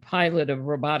to pilot a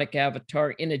robotic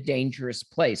avatar in a dangerous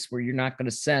place where you're not going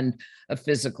to send a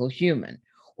physical human,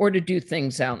 or to do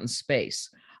things out in space.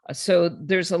 So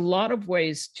there's a lot of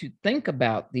ways to think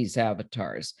about these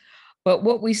avatars. But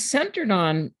what we centered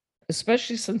on,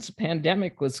 especially since the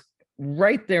pandemic was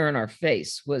right there in our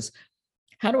face, was,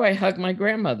 how do I hug my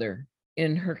grandmother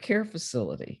in her care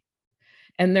facility?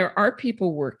 And there are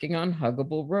people working on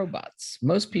huggable robots.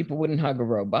 Most people wouldn't hug a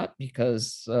robot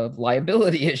because of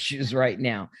liability issues right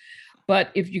now.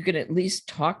 But if you could at least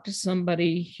talk to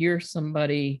somebody, hear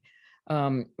somebody,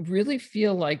 really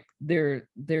feel like they're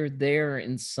there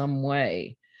in some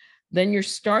way, then you're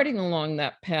starting along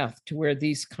that path to where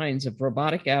these kinds of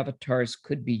robotic avatars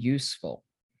could be useful.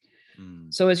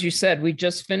 So as you said, we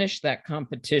just finished that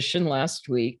competition last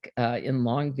week in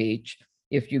Long Beach.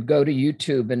 If you go to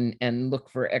YouTube and look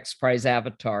for XPRIZE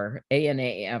Avatar,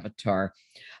 ANA Avatar,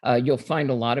 you'll find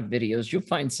a lot of videos. You'll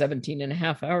find 17 and a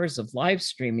half hours of live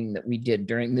streaming that we did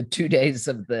during the 2 days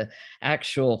of the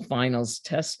actual finals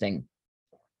testing.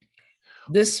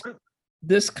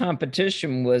 This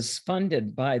competition was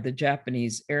funded by the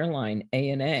Japanese airline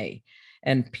ANA.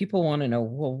 And people want to know,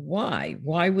 well, why?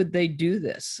 Why would they do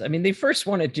this? I mean, they first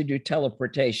wanted to do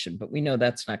teleportation, but we know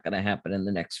that's not going to happen in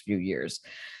the next few years.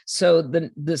 So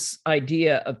this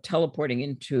idea of teleporting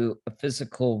into a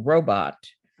physical robot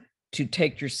to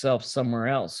take yourself somewhere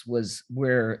else was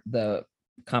where the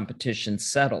competition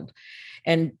settled.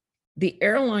 And the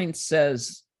airline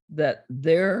says that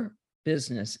their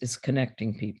business is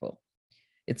connecting people.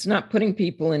 It's not putting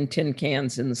people in tin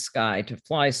cans in the sky to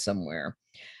fly somewhere.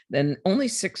 Then only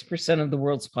 6% of the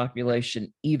world's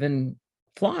population even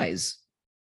flies.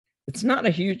 It's not a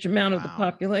huge amount of the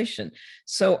population.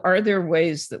 So are there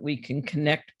ways that we can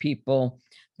connect people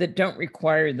that don't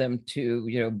require them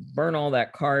to, burn all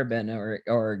that carbon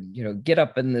or get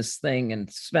up in this thing and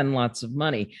spend lots of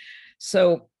money?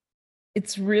 So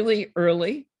it's really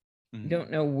early. You Mhm.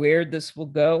 don't know where this will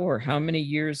go or how many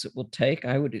years it will take.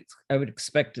 I would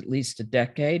expect at least a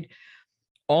decade.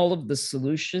 All of the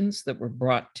solutions that were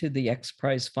brought to the X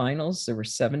Prize finals, there were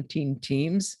 17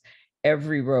 teams.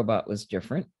 Every robot was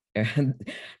different,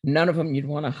 and none of them you'd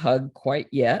want to hug quite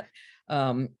yet.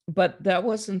 But that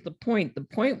wasn't the point. The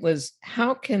point was,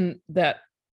 how can that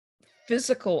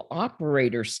physical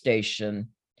operator station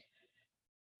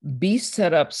be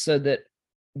set up so that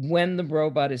when the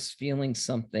robot is feeling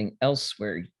something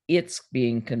elsewhere, it's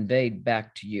being conveyed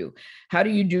back to you? How do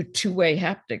you do two-way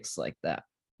haptics like that?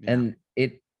 Yeah. And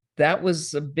that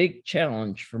was a big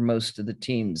challenge for most of the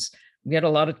teams. We had a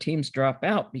lot of teams drop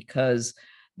out because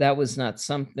that was not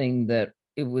something that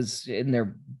it was in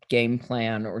their game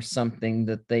plan or something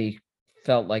that they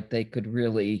felt like they could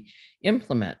really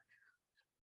implement.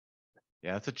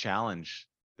 Yeah, that's a challenge.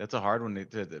 That's a hard one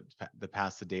to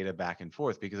pass the data back and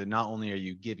forth, because not only are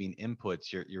you giving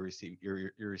inputs, you're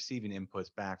receiving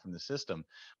inputs back from the system,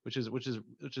 which is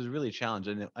really a challenge.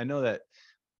 And I know that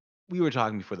we were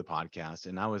talking before the podcast,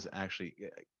 and I was actually,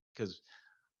 because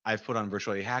I've put on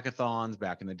virtual hackathons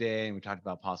back in the day, and we talked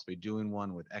about possibly doing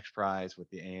one with X Prize, with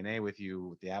the ANA, with you,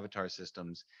 with the avatar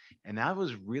systems. And that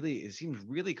was really, it seems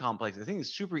really complex. I think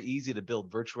it's super easy to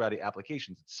build virtual reality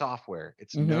applications. It's software,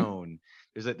 it's Mhm. known.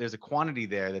 There's a quantity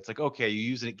there that's like, okay, you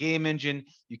use a game engine,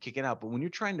 you kick it out. But when you're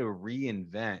trying to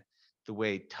reinvent the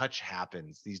way touch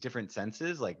happens, these different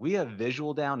senses, like we have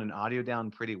visual down and audio down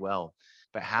pretty well,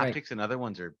 but Right. haptics and other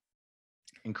ones are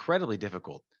incredibly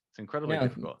difficult. It's incredibly Yeah.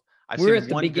 difficult. I've We're seen at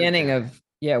the one good beginning example. of,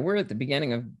 yeah, we're at the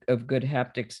beginning of good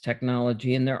haptics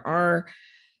technology. And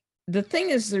the thing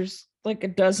is, there's like a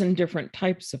dozen different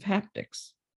types of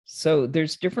haptics. So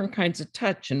there's different kinds of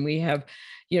touch, and we have,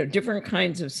 different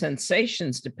kinds of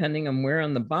sensations depending on where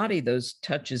on the body those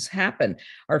touches happen.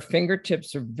 Our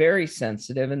fingertips are very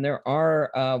sensitive, and there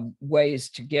are ways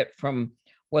to get from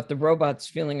what the robot's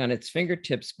feeling on its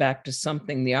fingertips back to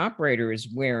something the operator is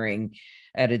wearing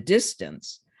at a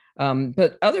distance.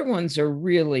 But other ones are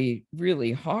really,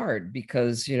 really hard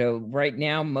because, right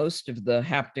now, most of the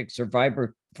haptics are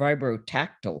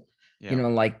vibrotactile, Yeah.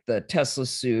 like the Tesla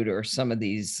suit or some of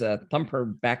these thumper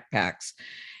backpacks.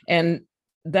 And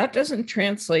that doesn't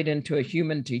translate into a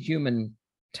human to human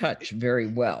touch very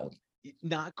well.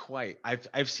 Not quite.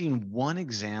 I've seen one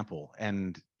example,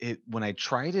 and it when I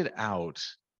tried it out,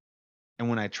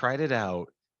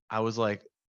 I was like,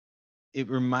 it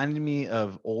reminded me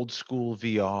of old school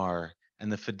VR,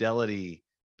 and the fidelity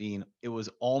being, it was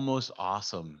almost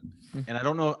awesome. And I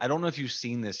don't know if you've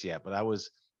seen this yet, but it was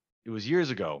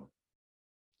years ago.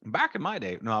 Back in my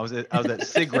day, no, I was at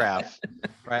SIGGRAPH,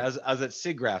 right? I was at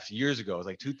SIGGRAPH years ago. It was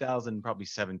like 2000, probably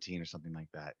 17 or something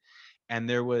like that. And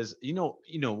there was,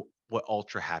 what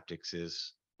ultra haptics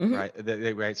is, Mhm.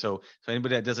 right? Right. So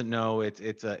anybody that doesn't know, it's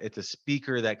a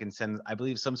speaker that can send, I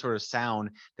believe, some sort of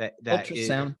sound that is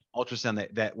Ultrasound.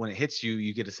 ultrasound that when it hits you,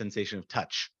 you get a sensation of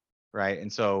touch, right?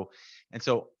 And so it's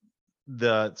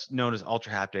known as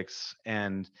ultra haptics.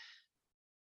 And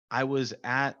I was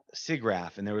at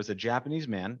SIGGRAPH, and there was a Japanese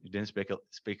man who didn't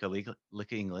speak a lick of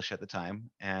English at the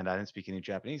time, and I didn't speak any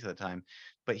Japanese at the time,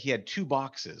 but he had two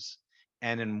boxes,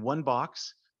 and in one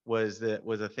box was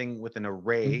a thing with an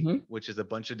array, Mhm. which is a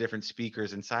bunch of different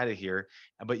speakers inside of here,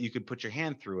 but you could put your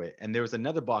hand through it, and there was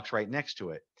another box right next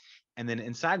to it, and then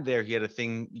inside there he had a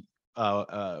thing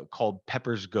called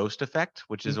Pepper's Ghost Effect,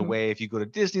 which is a Mhm. way, if you go to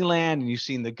Disneyland and you've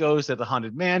seen the ghost at the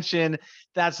Haunted Mansion,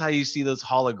 that's how you see those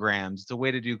holograms. It's a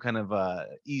way to do kind of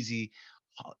easy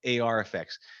AR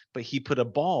effects. But he put a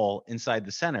ball inside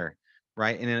the center,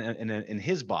 right, in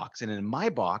his box, and in my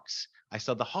box, I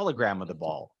saw the hologram of the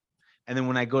ball. And then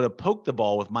when I go to poke the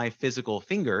ball with my physical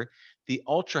finger, the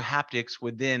ultra haptics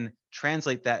would then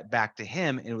translate that back to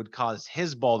him, and it would cause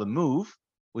his ball to move,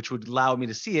 which would allow me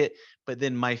to see it. But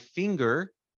then my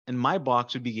finger and my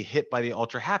box would be hit by the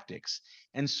ultra haptics.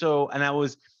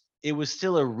 It was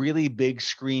still a really big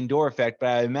screen door effect. But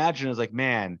I imagine it was like,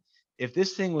 man, if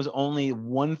this thing was only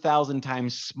 1,000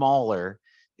 times smaller,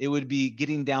 it would be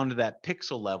getting down to that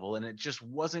pixel level, and it just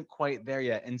wasn't quite there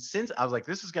yet. And since I was like,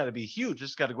 this has got to be huge, this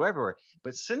has got to go everywhere.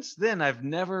 But since then, I've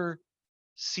never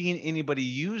seen anybody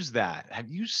use that. Have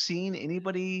you seen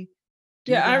anybody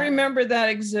do Yeah, I that? remember that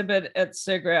exhibit at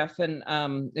SIGGRAPH,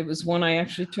 and it was one I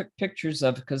actually took pictures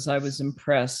of because I was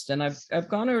impressed. And I've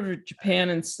gone over to Japan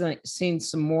and seen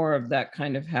some more of that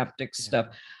kind of haptic Yeah. stuff.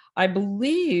 I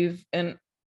believe, and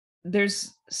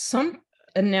there's some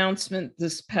announcement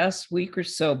this past week or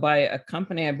so by a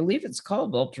company, I believe it's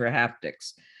called Ultra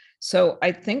Haptics. So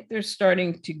I think they're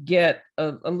starting to get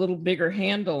a little bigger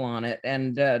handle on it.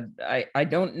 And I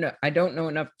don't know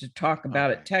enough to talk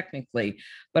about it Okay. technically,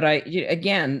 but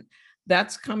again,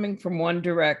 That's coming from one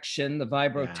direction. The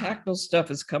vibrotactile stuff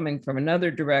is coming from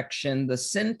another direction. The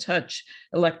SynTouch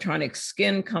electronic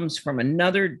skin comes from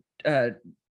another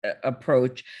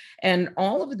approach. And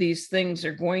all of these things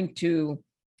are going to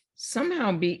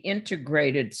somehow be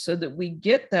integrated so that we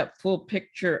get that full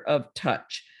picture of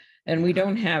touch. And we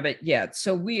don't have it yet.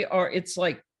 So it's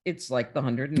like the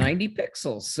 190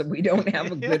 pixels. So we don't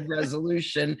have a good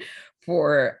resolution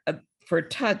for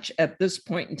touch at this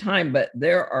point in time, but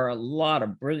there are a lot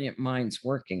of brilliant minds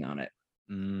working on it.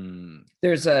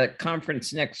 There's a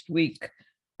conference next week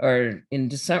or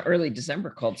in early December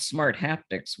called Smart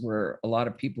Haptics, where a lot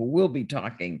of people will be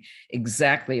talking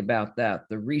exactly about that.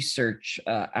 The research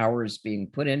hours being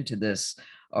put into this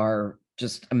are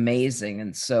just amazing.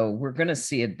 And so we're going to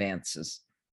see advances.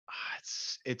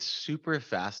 It's super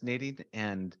fascinating.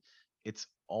 And it's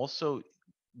also,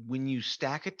 when you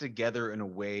stack it together in a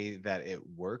way that it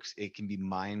works, it can be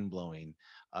mind-blowing.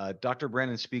 Dr.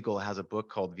 Brandon Spiegel has a book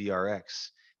called VRX.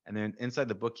 And then inside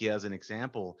the book, he has an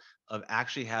example of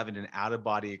actually having an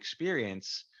out-of-body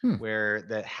experience where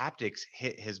the haptics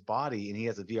hit his body and he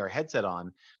has a VR headset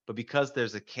on. But because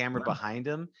there's a camera behind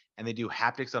him and they do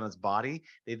haptics on his body,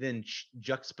 they then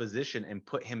juxtaposition and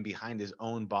put him behind his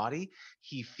own body.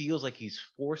 He feels like he's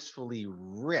forcefully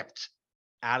ripped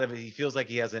out of it. He feels like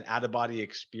he has an out-of-body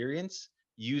experience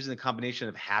using a combination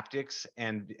of haptics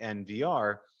and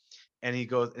VR. And he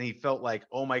goes, and he felt like,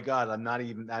 oh my God,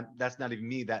 that's not even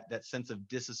me. That sense of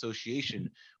disassociation,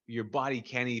 your body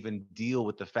can't even deal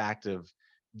with the fact of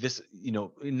this,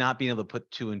 not being able to put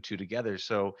two and two together.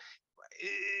 So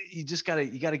you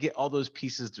gotta get all those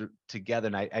pieces together.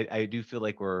 And I do feel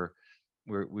like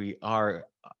we are,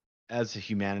 as a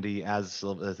humanity, as a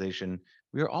civilization,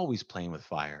 we are always playing with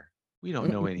fire. We don't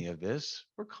know any of this.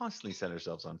 We're constantly setting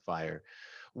ourselves on fire.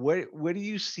 What do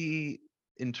you see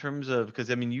in terms of, because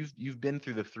I mean, you've been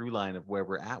through the through line of where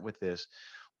we're at with this.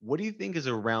 What do you think is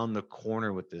around the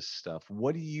corner with this stuff?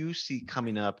 What do you see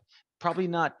coming up? Probably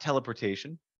not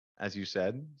teleportation, as you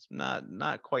said. It's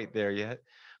not quite there yet.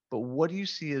 But what do you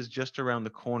see as just around the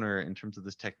corner in terms of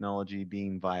this technology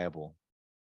being viable?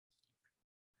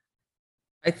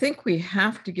 I think we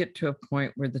have to get to a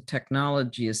point where the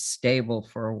technology is stable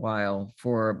for a while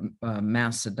for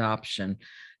mass adoption.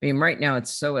 I mean, right now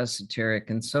it's so esoteric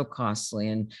and so costly,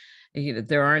 and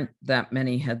there aren't that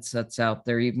many headsets out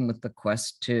there, even with the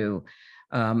Quest 2.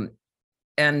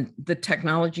 And the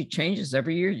technology changes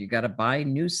every year. You got to buy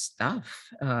new stuff.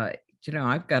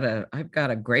 I've got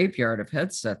a graveyard of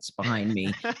headsets behind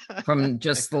me from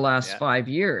just the last 5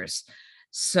 years.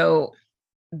 So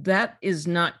that is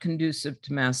not conducive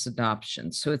to mass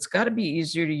adoption. So it's got to be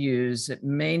easier to use. It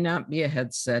may not be a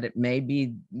headset. It may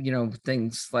be,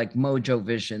 things like Mojo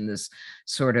Vision, this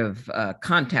sort of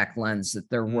contact lens that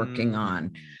they're working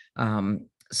on.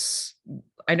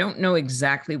 I don't know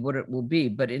exactly what it will be,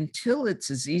 but until it's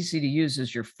as easy to use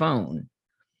as your phone,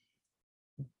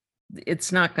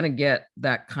 it's not going to get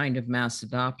that kind of mass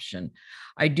adoption.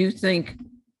 I do think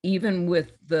even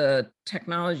with the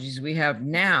technologies we have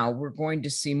now, we're going to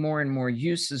see more and more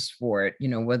uses for it,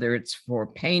 whether it's for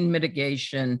pain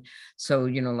mitigation. So,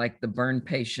 like the burn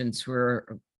patients who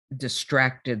are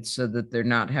distracted so that they're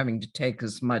not having to take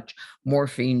as much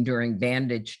morphine during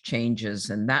bandage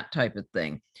changes and that type of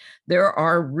thing. There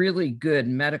are really good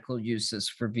medical uses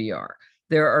for VR.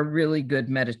 There are really good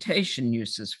meditation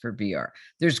uses for VR.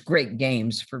 There's great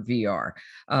games for VR.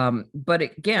 But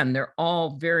again, they're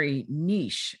all very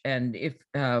niche. And if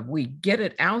we get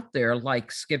it out there,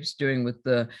 like Skip's doing with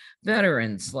the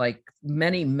veterans, like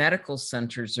many medical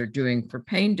centers are doing for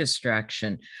pain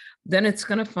distraction, then it's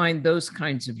going to find those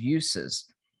kinds of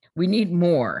uses. We need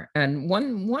more. And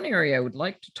one area I would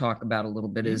like to talk about a little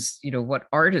bit is, what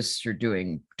artists are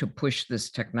doing to push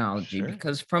this technology,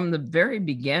 because from the very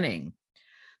beginning,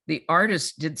 the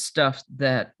artists did stuff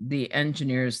that the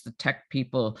engineers, the tech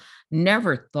people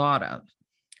never thought of.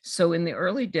 So in the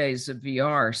early days of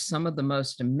VR, some of the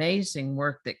most amazing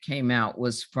work that came out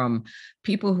was from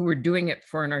people who were doing it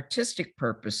for an artistic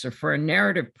purpose or for a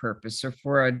narrative purpose or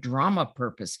for a drama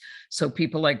purpose. So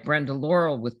people like Brenda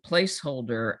Laurel with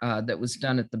Placeholder that was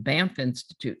done at the Banff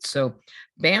Institute. So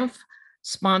Banff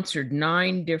sponsored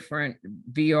 9 different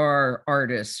VR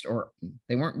artists, or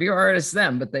they weren't VR artists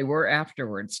then, but they were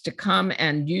afterwards, to come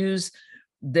and use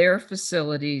their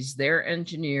facilities, their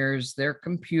engineers, their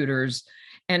computers,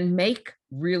 and make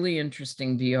really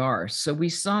interesting VR. So we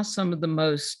saw some of the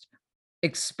most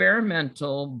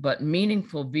experimental but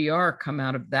meaningful VR come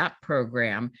out of that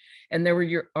program. And there were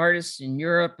your artists in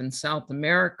Europe and South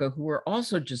America who were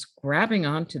also just grabbing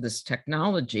onto this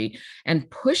technology and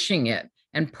pushing it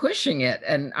and pushing it.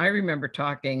 And I remember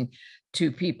talking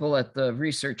to people at the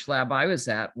research lab I was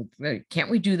at, can't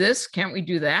we do this? Can't we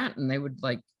do that? And they would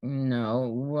like, no,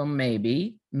 well,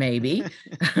 maybe, maybe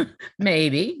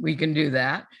we can do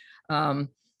that.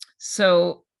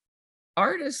 So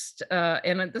artists,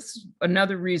 and this is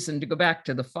another reason to go back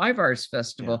to the 5 Rs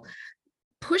Festival,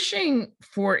 pushing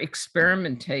for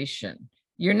experimentation.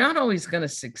 You're not always going to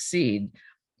succeed,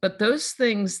 but those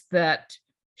things that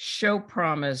show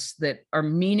promise, that are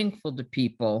meaningful to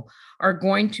people, are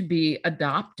going to be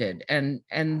adopted, and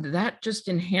that just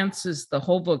enhances the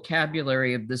whole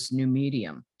vocabulary of this new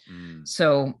medium.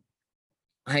 So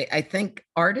I think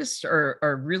artists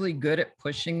are really good at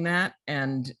pushing that,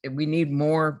 and we need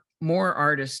more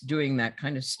artists doing that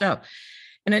kind of stuff.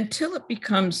 And until it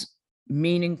becomes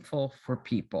meaningful for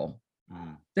people,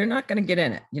 they're not going to get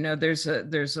in it. You know, there's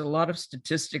a lot of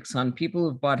statistics on people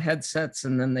who've bought headsets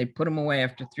and then they put them away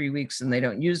after 3 weeks and they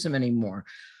don't use them anymore.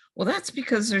 Well, that's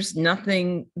because there's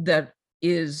nothing that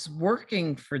is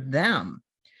working for them.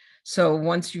 So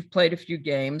once you've played a few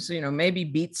games, you know, maybe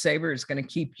Beat Saber is going to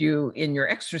keep you in your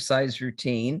exercise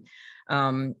routine,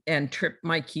 and Trip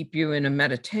might keep you in a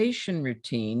meditation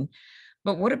routine.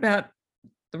 But what about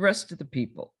the rest of the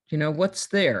people? You know, what's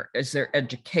there? Is there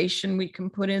education we can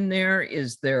put in there?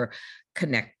 Is there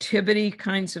connectivity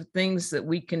kinds of things that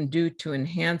we can do to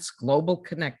enhance global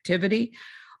connectivity?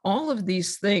 All of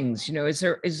these things, you know, is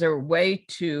there a way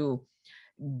to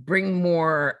bring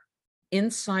more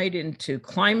insight into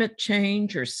climate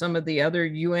change or some of the other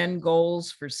UN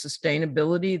goals for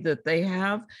sustainability that they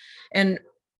have? And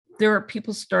there are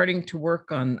people starting to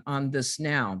work on this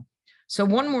now. So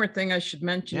one more thing I should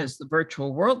mention is the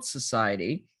Virtual World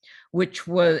Society, which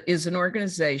is an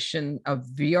organization of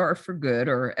VR for good,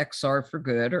 or XR for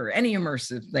good, or any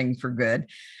immersive thing for good,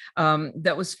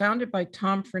 that was founded by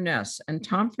Tom Furness. And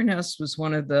Tom Furness was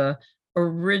one of the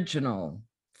original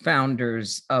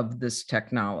founders of this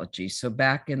technology. So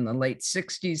back in the late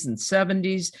 60s and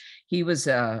 70s, he was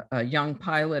a young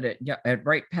pilot at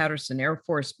Wright-Patterson Air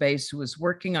Force Base who was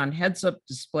working on heads-up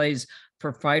displays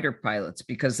for fighter pilots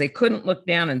because they couldn't look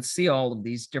down and see all of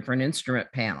these different instrument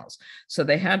panels. So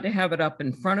they had to have it up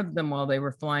in front of them while they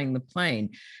were flying the plane.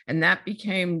 And that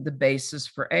became the basis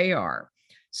for AR.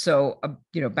 So,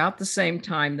 you know, about the same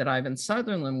time that Ivan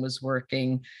Sutherland was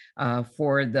working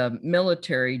for the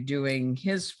military, doing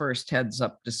his first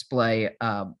heads-up display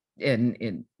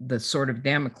in the Sword of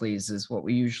Damocles is what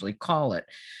we usually call it.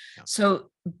 Yeah.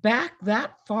 So back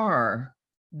that far,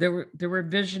 there were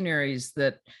visionaries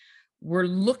that were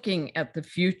looking at the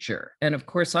future. And of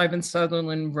course, Ivan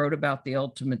Sutherland wrote about the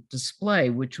ultimate display,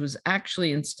 which was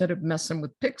actually, instead of messing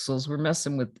with pixels, we're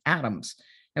messing with atoms.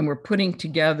 And we're putting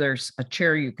together a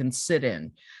chair you can sit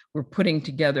in. We're putting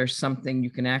together something you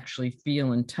can actually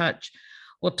feel and touch.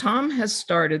 Well, Tom has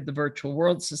started the Virtual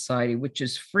World Society, which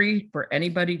is free for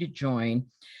anybody to join.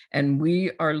 And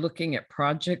we are looking at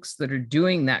projects that are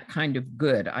doing that kind of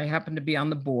good. I happen to be on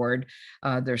the board.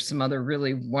 There's some other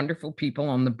really wonderful people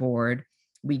on the board.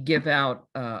 We give out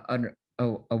a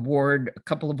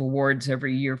couple of awards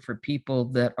every year for people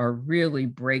that are really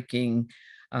breaking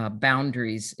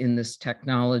boundaries in this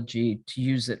technology to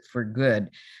use it for good.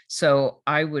 So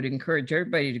I would encourage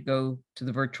everybody to go to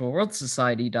the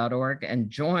virtualworldsociety.org and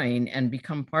join and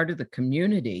become part of the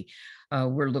community.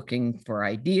 We're looking for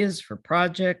ideas for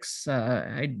projects.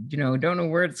 I don't know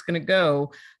where it's going to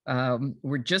go.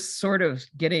 We're just sort of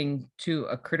getting to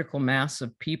a critical mass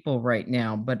of people right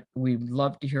now, but we'd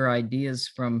love to hear ideas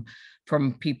from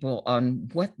people on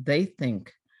what they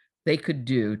think they could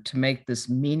do to make this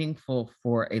meaningful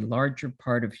for a larger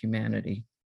part of humanity.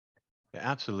 Yeah,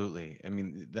 absolutely. I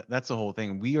mean, that's the whole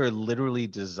thing. We are literally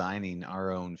designing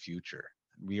our own future.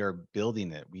 We are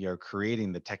building it. We are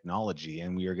creating the technology,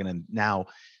 and we are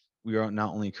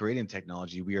not only creating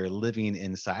technology, we are living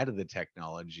inside of the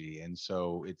technology. And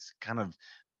so it's kind of,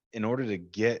 in order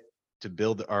to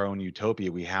build our own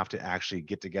utopia, we have to actually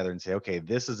get together and say, okay,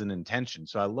 this is an intention.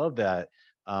 So I love that.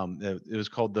 It was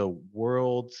called the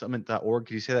worldsummit.org.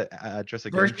 Can you say that address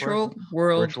again? Virtual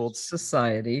World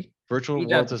Society. Virtual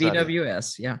World Society.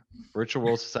 VWS, yeah.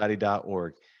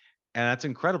 Virtualworldsociety.org. And that's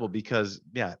incredible because,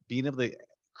 being able to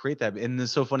create that. And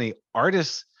it's so funny.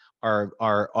 Artists are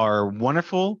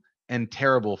wonderful and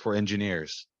terrible for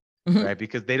engineers, right?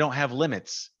 Because they don't have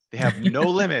limits. They have no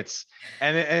limits.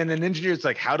 And an engineer is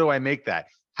like, how do I make that?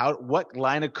 What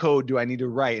line of code do I need to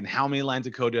write? And how many lines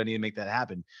of code do I need to make that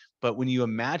happen? But when you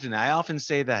imagine, I often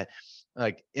say that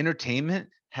like entertainment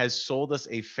has sold us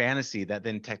a fantasy that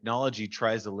then technology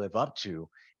tries to live up to.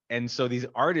 And so these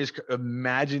artists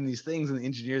imagine these things, and the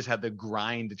engineers have the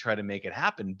grind to try to make it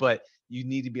happen. But you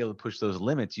need to be able to push those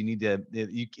limits. You need to,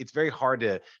 it's very hard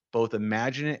to both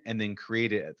imagine it and then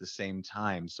create it at the same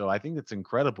time. So I think that's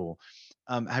incredible.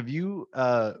 Have you,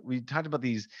 we talked about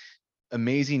these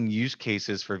amazing use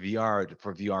cases for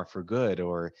VR for good,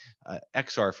 or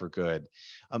XR for good.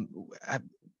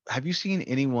 Have you seen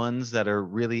any ones that are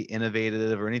really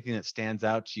innovative, or anything that stands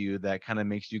out to you that kind of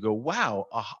makes you go, wow,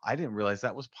 I didn't realize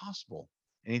that was possible?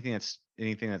 Anything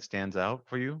that stands out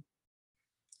for you?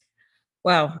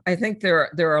 Well, I think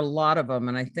there are a lot of them,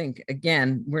 and I think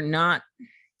again we're not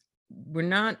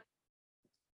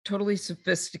totally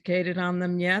sophisticated on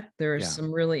them yet. There are Yeah.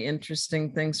 some really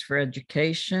interesting things for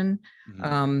education.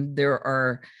 Mhm. There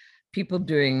are people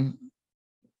doing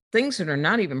things that are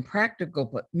not even practical,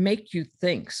 but make you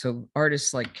think. So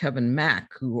artists like Kevin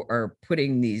Mack, who are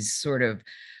putting these sort of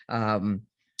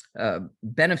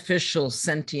beneficial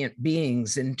sentient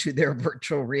beings into their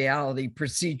virtual reality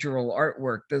procedural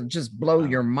artwork that'll just blow Wow.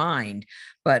 your mind,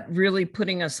 but really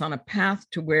putting us on a path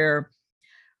to where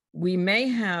we may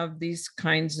have these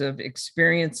kinds of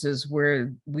experiences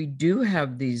where we do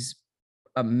have these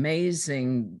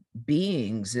amazing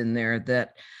beings in there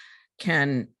that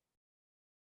can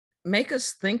make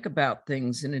us think about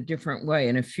things in a different way,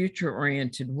 in a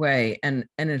future-oriented way, and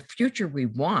a future we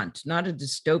want, not a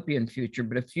dystopian future,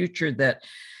 but a future that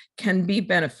can be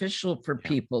beneficial for Yeah.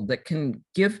 people, that can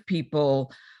give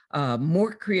people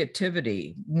more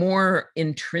creativity, more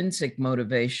intrinsic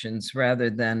motivations, rather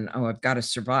than, oh, I've got to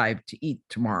survive to eat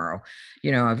tomorrow.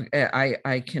 You know,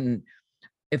 I can,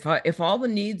 if all the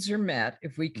needs are met,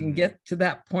 if we can Mhm. get to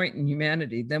that point in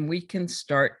humanity, then we can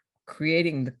start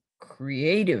creating the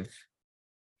creative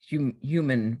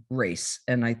human race.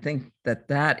 And I think that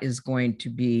that is going to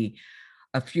be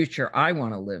a future I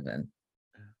want to live in.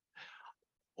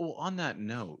 Well, on that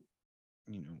note,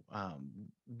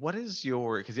 what is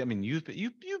your? Because I mean, you've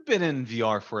been in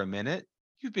VR for a minute.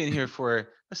 You've been here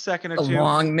for a second or A two.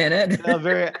 long minute. A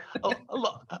very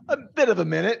a bit of a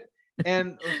minute.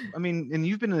 And I mean, and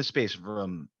you've been in the space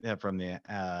from, yeah, from the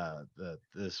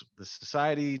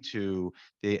society to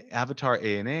the Avatar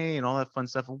ANA and all that fun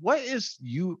stuff. What's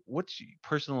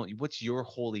your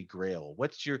holy grail?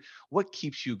 What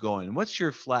keeps you going? What's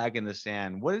your flag in the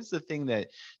sand? What is the thing that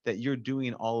you're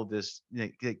doing all of this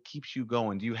that keeps you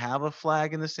going? Do you have a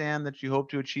flag in the sand that you hope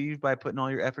to achieve by putting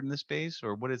all your effort in the space,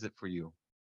 or what is it for you?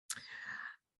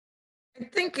 I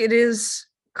think it is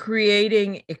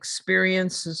creating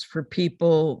experiences for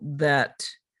people that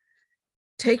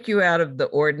take you out of the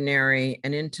ordinary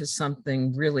and into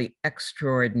something really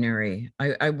extraordinary.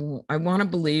 I want to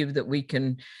believe that we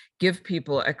can give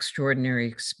people extraordinary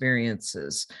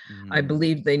experiences. I Mhm.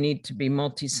 believe they need to be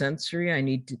multisensory.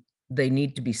 They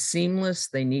need to be seamless.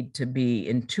 They need to be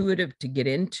intuitive to get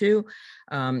into.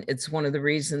 It's one of the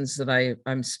reasons that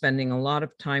I'm spending a lot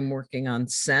of time working on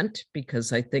scent,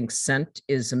 because I think scent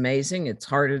is amazing. It's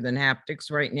harder than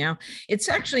haptics right now. It's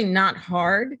actually not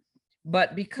hard,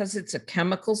 but because it's a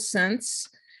chemical sense,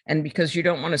 and because you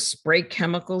don't want to spray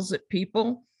chemicals at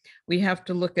people, we have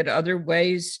to look at other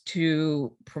ways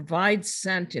to provide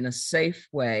scent in a safe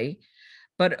way,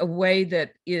 but a way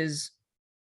that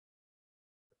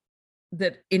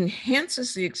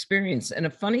enhances the experience. And a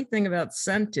funny thing about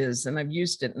scent is, and I've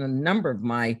used it in a number of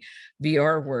my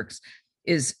VR works,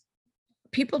 is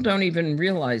people don't even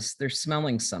realize they're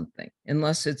smelling something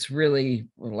unless it's really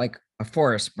like a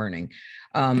forest burning.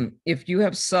 If you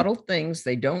have subtle things,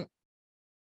 they don't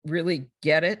really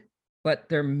get it, but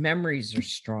their memories are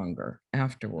stronger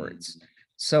afterwards. Mhm.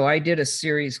 So I did a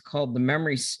series called The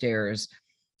Memory Stairs.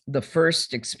 The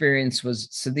first experience was,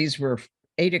 so these were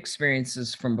 8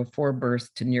 experiences from before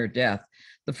birth to near death.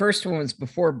 The first one was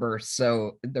before birth,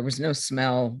 so there was no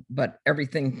smell, but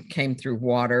everything came through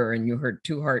water, and you heard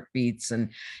 2 heartbeats,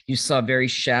 and you saw very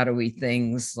shadowy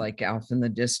things like off in the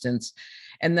distance.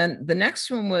 And then the next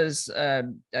one was,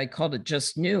 I called it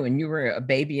Just New, and you were a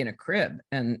baby in a crib,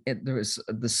 and there was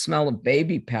the smell of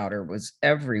baby powder was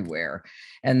everywhere.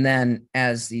 And then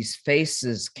as these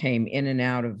faces came in and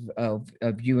out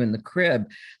of you in the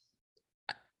crib,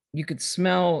 you could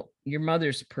smell your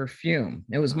mother's perfume.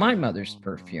 It was my mother's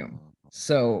perfume. Oh,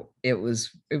 So it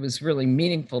was really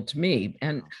meaningful to me.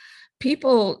 And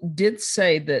people did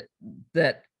say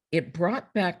that it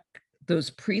brought back those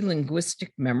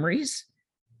pre-linguistic memories,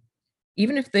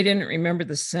 even if they didn't remember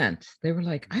the scent. They were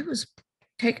like, I was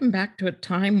taken back to a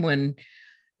time when,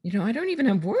 I don't even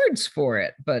have words for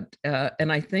it. But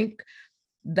and I think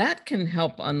that can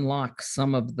help unlock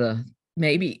some of the,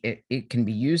 maybe it can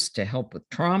be used to help with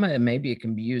trauma, and maybe it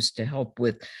can be used to help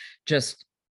with just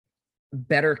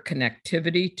better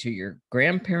connectivity to your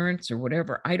grandparents or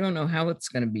whatever. I don't know how it's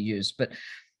going to be used, but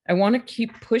I want to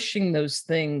keep pushing those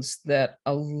things that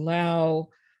allow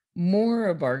more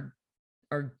of our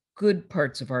good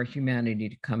parts of our humanity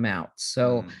to come out.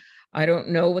 So I don't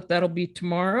know what that'll be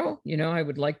tomorrow. I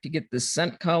would like to get the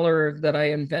scent color that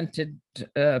I invented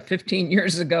 15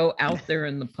 years ago out there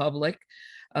in the public.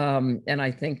 And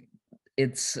I think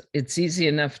it's easy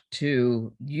enough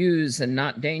to use and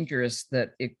not dangerous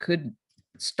that it could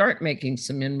start making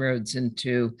some inroads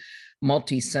into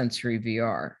multi-sensory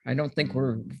VR. I don't think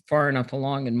we're far enough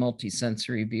along in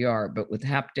multi-sensory VR, but with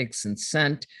haptics and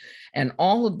scent and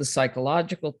all of the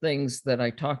psychological things that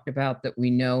I talked about that we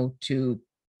know to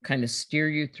kind of steer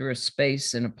you through a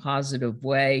space in a positive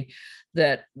way,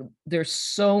 that there's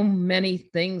so many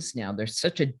things now. There's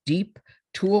such a deep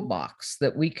toolbox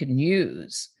that we can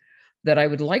use that I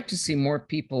would like to see more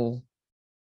people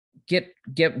get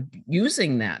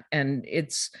using that. And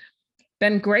it's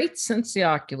been great since the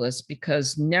Oculus,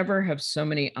 because never have so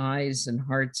many eyes and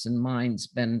hearts and minds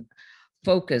been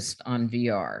focused on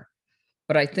VR.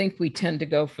 But I think we tend to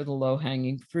go for the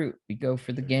low-hanging fruit. We go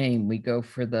for the game. We go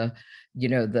for the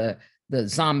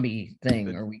zombie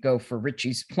thing, or we go for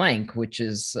Ritchie's Plank, which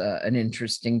is an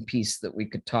interesting piece that we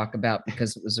could talk about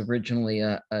because it was originally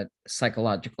a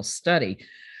psychological study.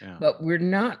 Yeah. But we're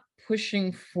not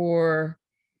pushing for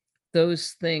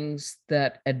those things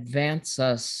that advance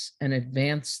us and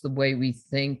advance the way we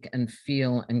think and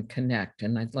feel and connect.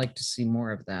 And I'd like to see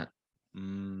more of that.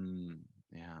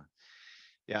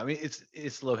 Yeah, I mean,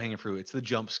 it's low hanging fruit. It's the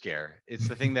jump scare. It's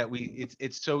the thing that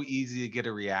it's so easy to get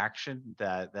a reaction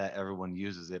that everyone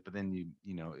uses it, but then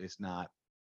it's not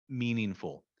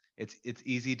meaningful. It's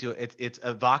easy to it's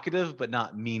evocative but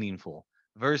not meaningful.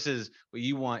 Versus what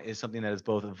you want is something that is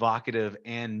both evocative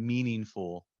and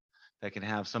meaningful, that can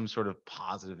have some sort of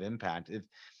positive impact.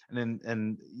 And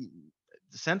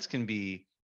the sense can be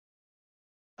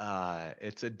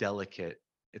it's a delicate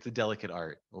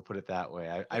art. We'll put it that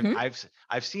way.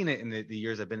 I've seen it in the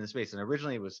years I've been in space, and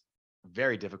originally it was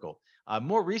very difficult.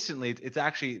 More recently, it's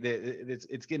actually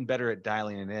it's getting better at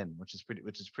dialing it in, which is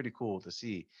pretty cool to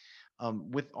see.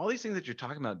 With all these things that you're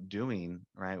talking about doing,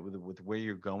 right, with where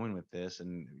you're going with this,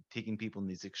 and taking people in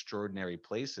these extraordinary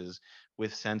places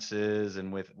with senses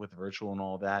and with virtual and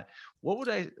all that, what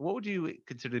would you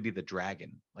consider to be the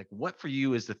dragon? Like, what for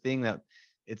you is the thing that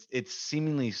it's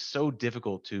seemingly so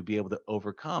difficult to be able to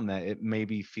overcome that it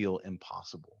maybe feel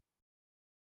impossible?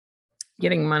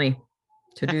 Getting money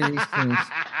to do these things.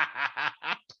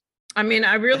 I mean,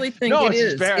 I really think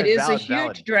it is a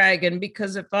huge dragon,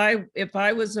 because if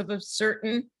I was of a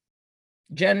certain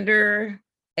gender,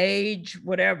 age,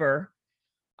 whatever,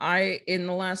 in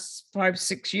the last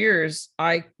 5-6 years,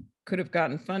 I could have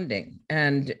gotten funding.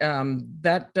 And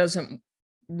that doesn't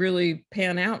really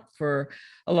pan out for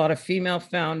a lot of female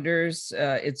founders.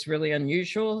 It's really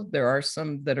unusual. There are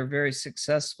some that are very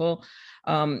successful.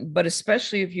 But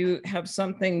especially if you have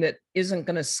something that isn't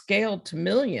going to scale to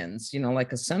millions,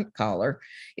 like a scent collar,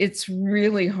 it's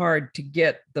really hard to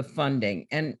get the funding.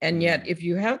 And yet, if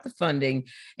you have the funding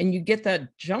and you get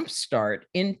that jump start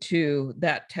into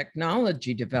that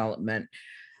technology development,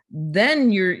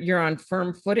 then you're on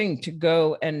firm footing to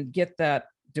go and get that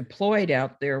deployed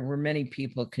out there where many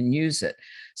people can use it.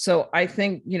 So I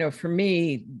think, for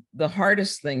me, the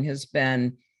hardest thing has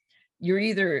been, you're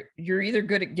either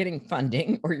good at getting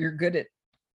funding, or you're good at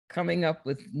coming up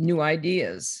with new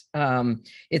ideas.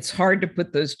 It's hard to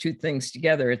put those two things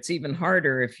together. It's even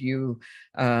harder if you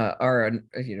are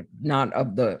not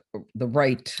of the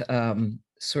right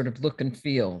sort of look and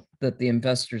feel that the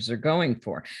investors are going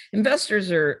for.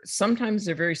 Investors sometimes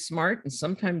they're very smart, and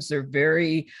sometimes they're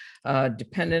very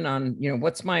dependent on,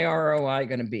 what's my ROI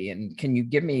going to be? And can you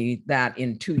give me that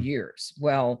in 2 years?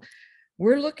 Well,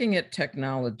 we're looking at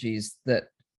technologies that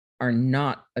are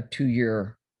not a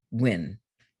 2-year win.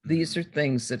 These are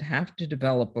things that have to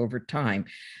develop over time.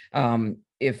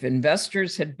 If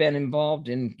investors had been involved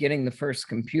in getting the first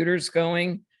computers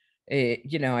going,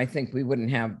 I think we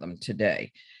wouldn't have them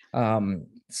today.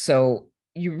 So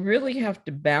you really have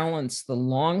to balance the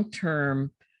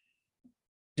long-term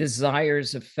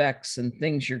desires, effects, and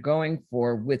things you're going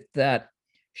for with that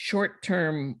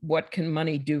short-term, what can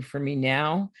money do for me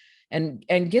now?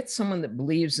 And get someone that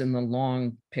believes in the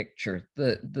long picture,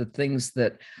 the things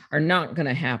that are not going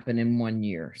to happen in 1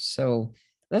 year. So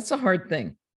that's a hard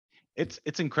thing.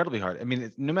 It's incredibly hard. I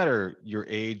mean, no matter your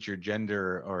age, your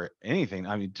gender, or anything,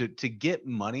 I mean, to get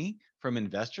money from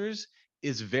investors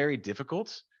is very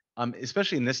difficult.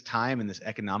 especially in this time, in this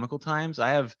economical times. I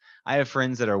have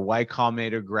friends that are Y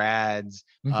Combinator grads,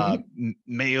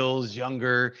 males,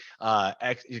 younger,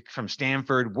 from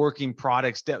Stanford, working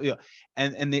products,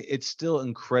 it's still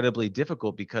incredibly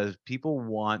difficult because people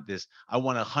want this. I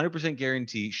want 100%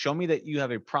 guarantee. Show me that you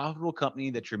have a profitable company,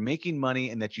 that you're making money,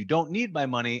 and that you don't need my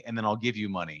money, and then I'll give you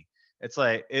money. It's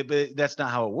like but that's not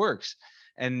how it works,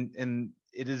 and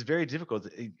it is very difficult.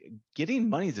 Getting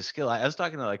money is a skill. I was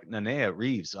talking to like Nanea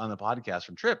Reeves on the podcast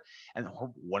from Trip, and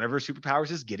one of her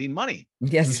superpowers is getting money.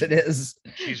 Yes, it is.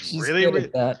 She's really good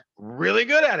at that. Really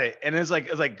good at it. And it's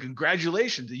like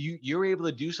congratulations. You're able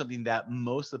to do something that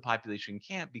most of the population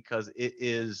can't, because it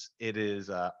is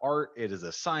art, it is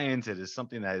a science, it is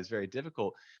something that is very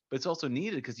difficult, but it's also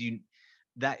needed because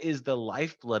that is the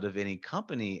lifeblood of any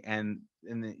company, and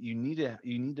you need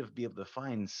to be able to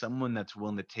find someone that's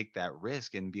willing to take that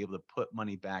risk and be able to put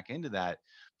money back into that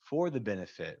for the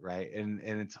benefit, right? And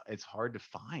it's hard to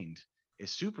find.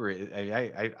 It's super.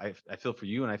 I feel for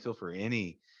you, and I feel for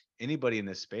anybody in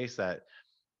this space, that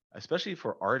especially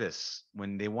for artists,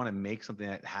 when they want to make something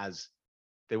that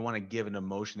they want to give an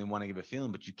emotion, they want to give a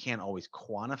feeling, but you can't always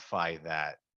quantify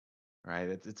that. Right.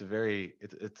 It's a very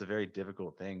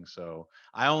difficult thing. So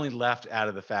I only left out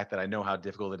of the fact that I know how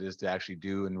difficult it is to actually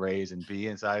do and raise and be.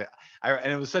 And so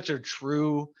and it was such a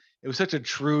true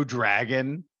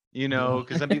dragon,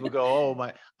 because some people go,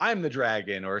 oh I'm the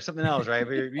dragon or something else, right?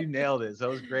 But you nailed it. So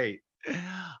it was great.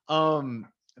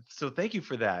 So thank you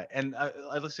for that. And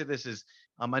let's say this is,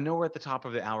 I know we're at the top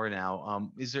of the hour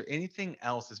now. Is there anything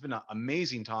else? It's been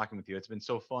amazing talking with you. It's been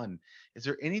so fun. Is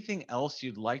there anything else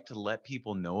you'd like to let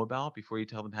people know about before you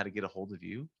tell them how to get a hold of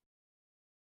you?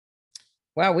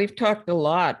 Wow, we've talked a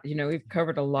lot. We've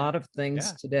covered a lot of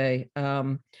things today.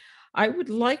 I would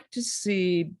like to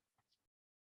see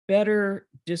better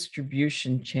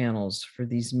distribution channels for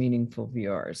these meaningful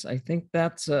VRs. I think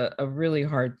that's a really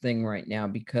hard thing right now,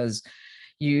 because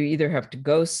you either have to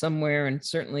go somewhere, and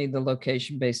certainly the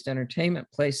location-based entertainment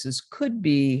places could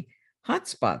be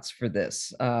hotspots for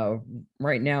this.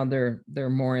 Right now, they're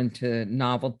more into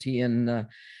novelty and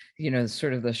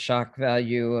sort of the shock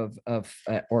value of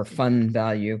or fun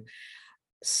value.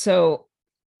 So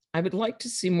I would like to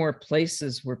see more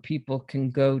places where people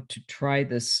can go to try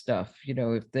this stuff,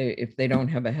 if they don't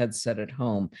have a headset at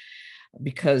home,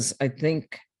 because I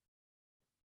think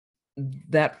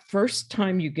that first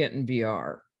time you get in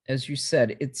VR, as you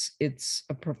said, it's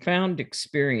a profound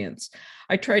experience.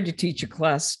 I tried to teach a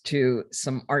class to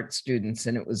some art students,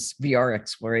 and it was VR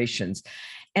explorations,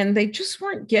 and they just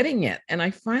weren't getting it. And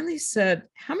I finally said,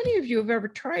 how many of you have ever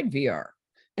tried VR?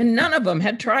 And none of them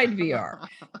had tried VR.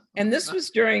 And this was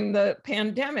during the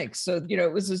pandemic. So,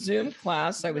 it was a Zoom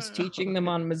class. I was teaching them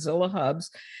on Mozilla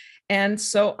Hubs. And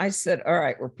so I said, all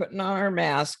right, we're putting on our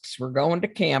masks. We're going to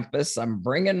campus. I'm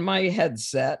bringing my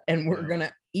headset, and we're going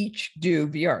to each do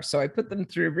VR. So I put them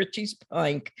through Richie's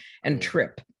Plank and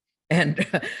Trip. And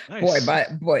nice.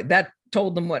 boy, that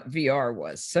told them what VR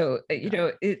was. So,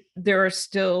 there are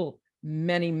still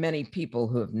many, many people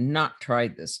who have not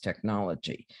tried this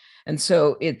technology. And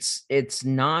so it's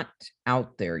not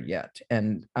out there yet.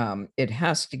 And it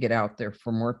has to get out there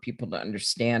for more people to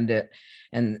understand it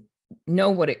and know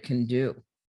what it can do.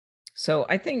 So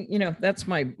I think, that's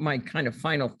my kind of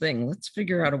final thing. Let's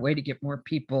figure out a way to get more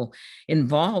people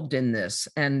involved in this,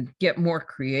 and get more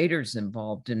creators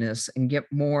involved in this, and get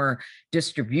more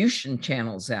distribution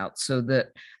channels out, so that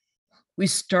we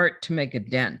start to make a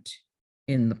dent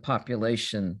in the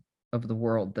population of the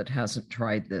world that hasn't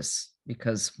tried this.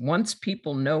 Because once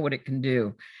people know what it can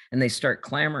do and they start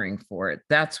clamoring for it,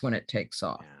 that's when it takes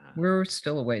off. Yeah. We're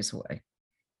still a ways away.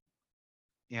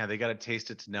 Yeah, they got to taste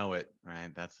it to know it,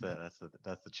 right? That's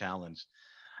the challenge.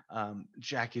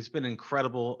 Jackie, it's been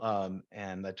incredible,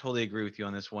 and I totally agree with you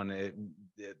on this one.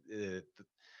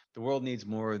 The world needs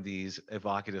more of these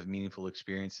evocative, meaningful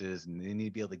experiences, and they need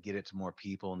to be able to get it to more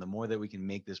people. And the more that we can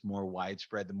make this more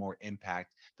widespread, the more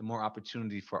impact, the more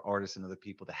opportunity for artists and other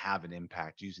people to have an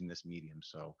impact using this medium.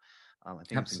 So I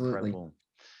think Absolutely.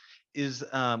 It's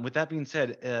incredible. With that being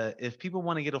said, if people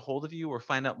want to get a hold of you or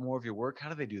find out more of your work, how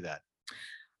do they do that?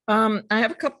 I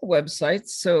have a couple websites.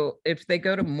 So if they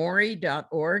go to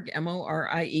morie.org,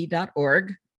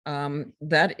 MORIE.org,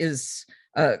 that is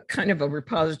kind of a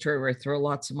repository where I throw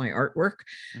lots of my artwork.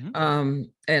 Mm-hmm.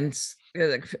 And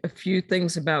a few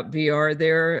things about VR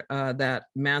there. That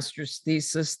master's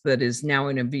thesis that is now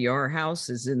in a VR house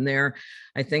is in there.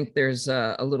 I think there's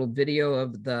a little video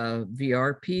of the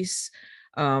VR piece.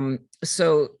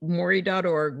 So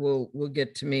morie.org will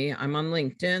get to me. I'm on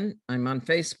LinkedIn. I'm on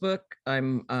Facebook.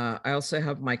 I also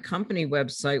have my company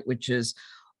website, which is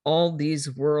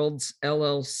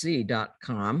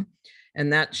alltheseworldsllc.com.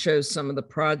 And that shows some of the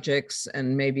projects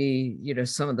and maybe,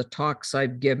 some of the talks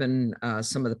I've given,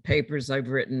 some of the papers I've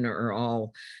written are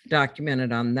all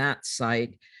documented on that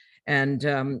site.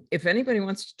 And if anybody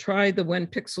wants to try the When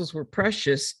Pixels Were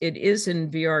Precious, it is in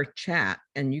VR chat,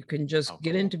 and you can just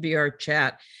get into VR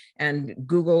chat and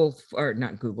Google, or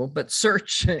not Google, but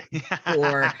search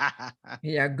for,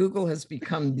 Google has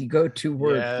become the go-to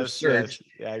word for search.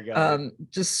 Yes. Yeah, I got it.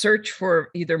 Just search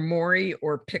for either Maury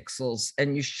or Pixels,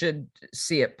 and you should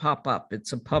see it pop up.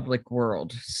 It's a public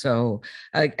world. So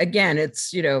again,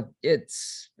 it's a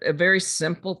very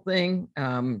simple thing.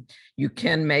 You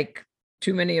can make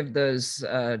too many of those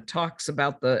talks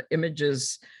about the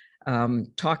images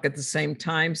talk at the same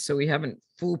time, so we haven't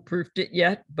foolproofed it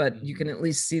yet, but you can at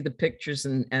least see the pictures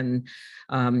and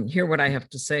hear what I have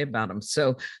to say about them.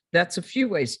 So that's a few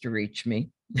ways to reach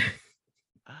me.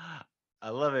 I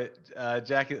love it,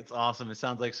 Jackie. It's awesome. It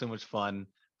sounds like so much fun.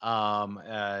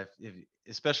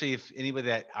 Especially if anybody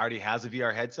that already has a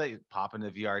VR headset, you pop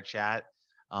into VR chat.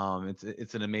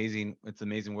 It's an amazing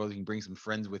world. You can bring some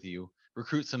friends with you,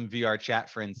 recruit some VR chat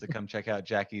friends to come check out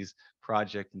Jackie's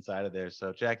project inside of there.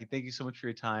 So Jackie, thank you so much for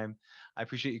your time. I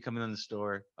appreciate you coming on the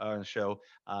show.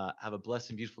 Have a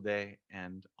blessed and beautiful day,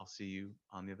 and I'll see you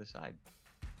on the other side.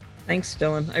 Thanks,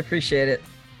 Dylan. I appreciate it.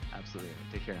 Absolutely.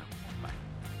 Take care now. Bye.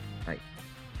 Bye.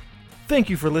 Thank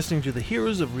you for listening to the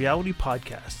Heroes of Reality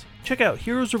podcast. Check out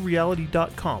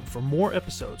heroesofreality.com for more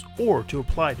episodes or to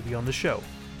apply to be on the show.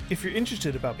 If you're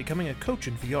interested about becoming a coach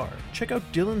in VR, check out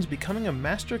Dylan's Becoming a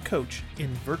Master Coach in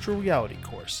Virtual Reality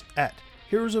course at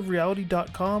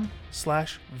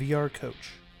heroesofreality.com/VR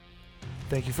coach.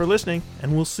 Thank you for listening,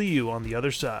 and we'll see you on the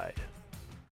other side.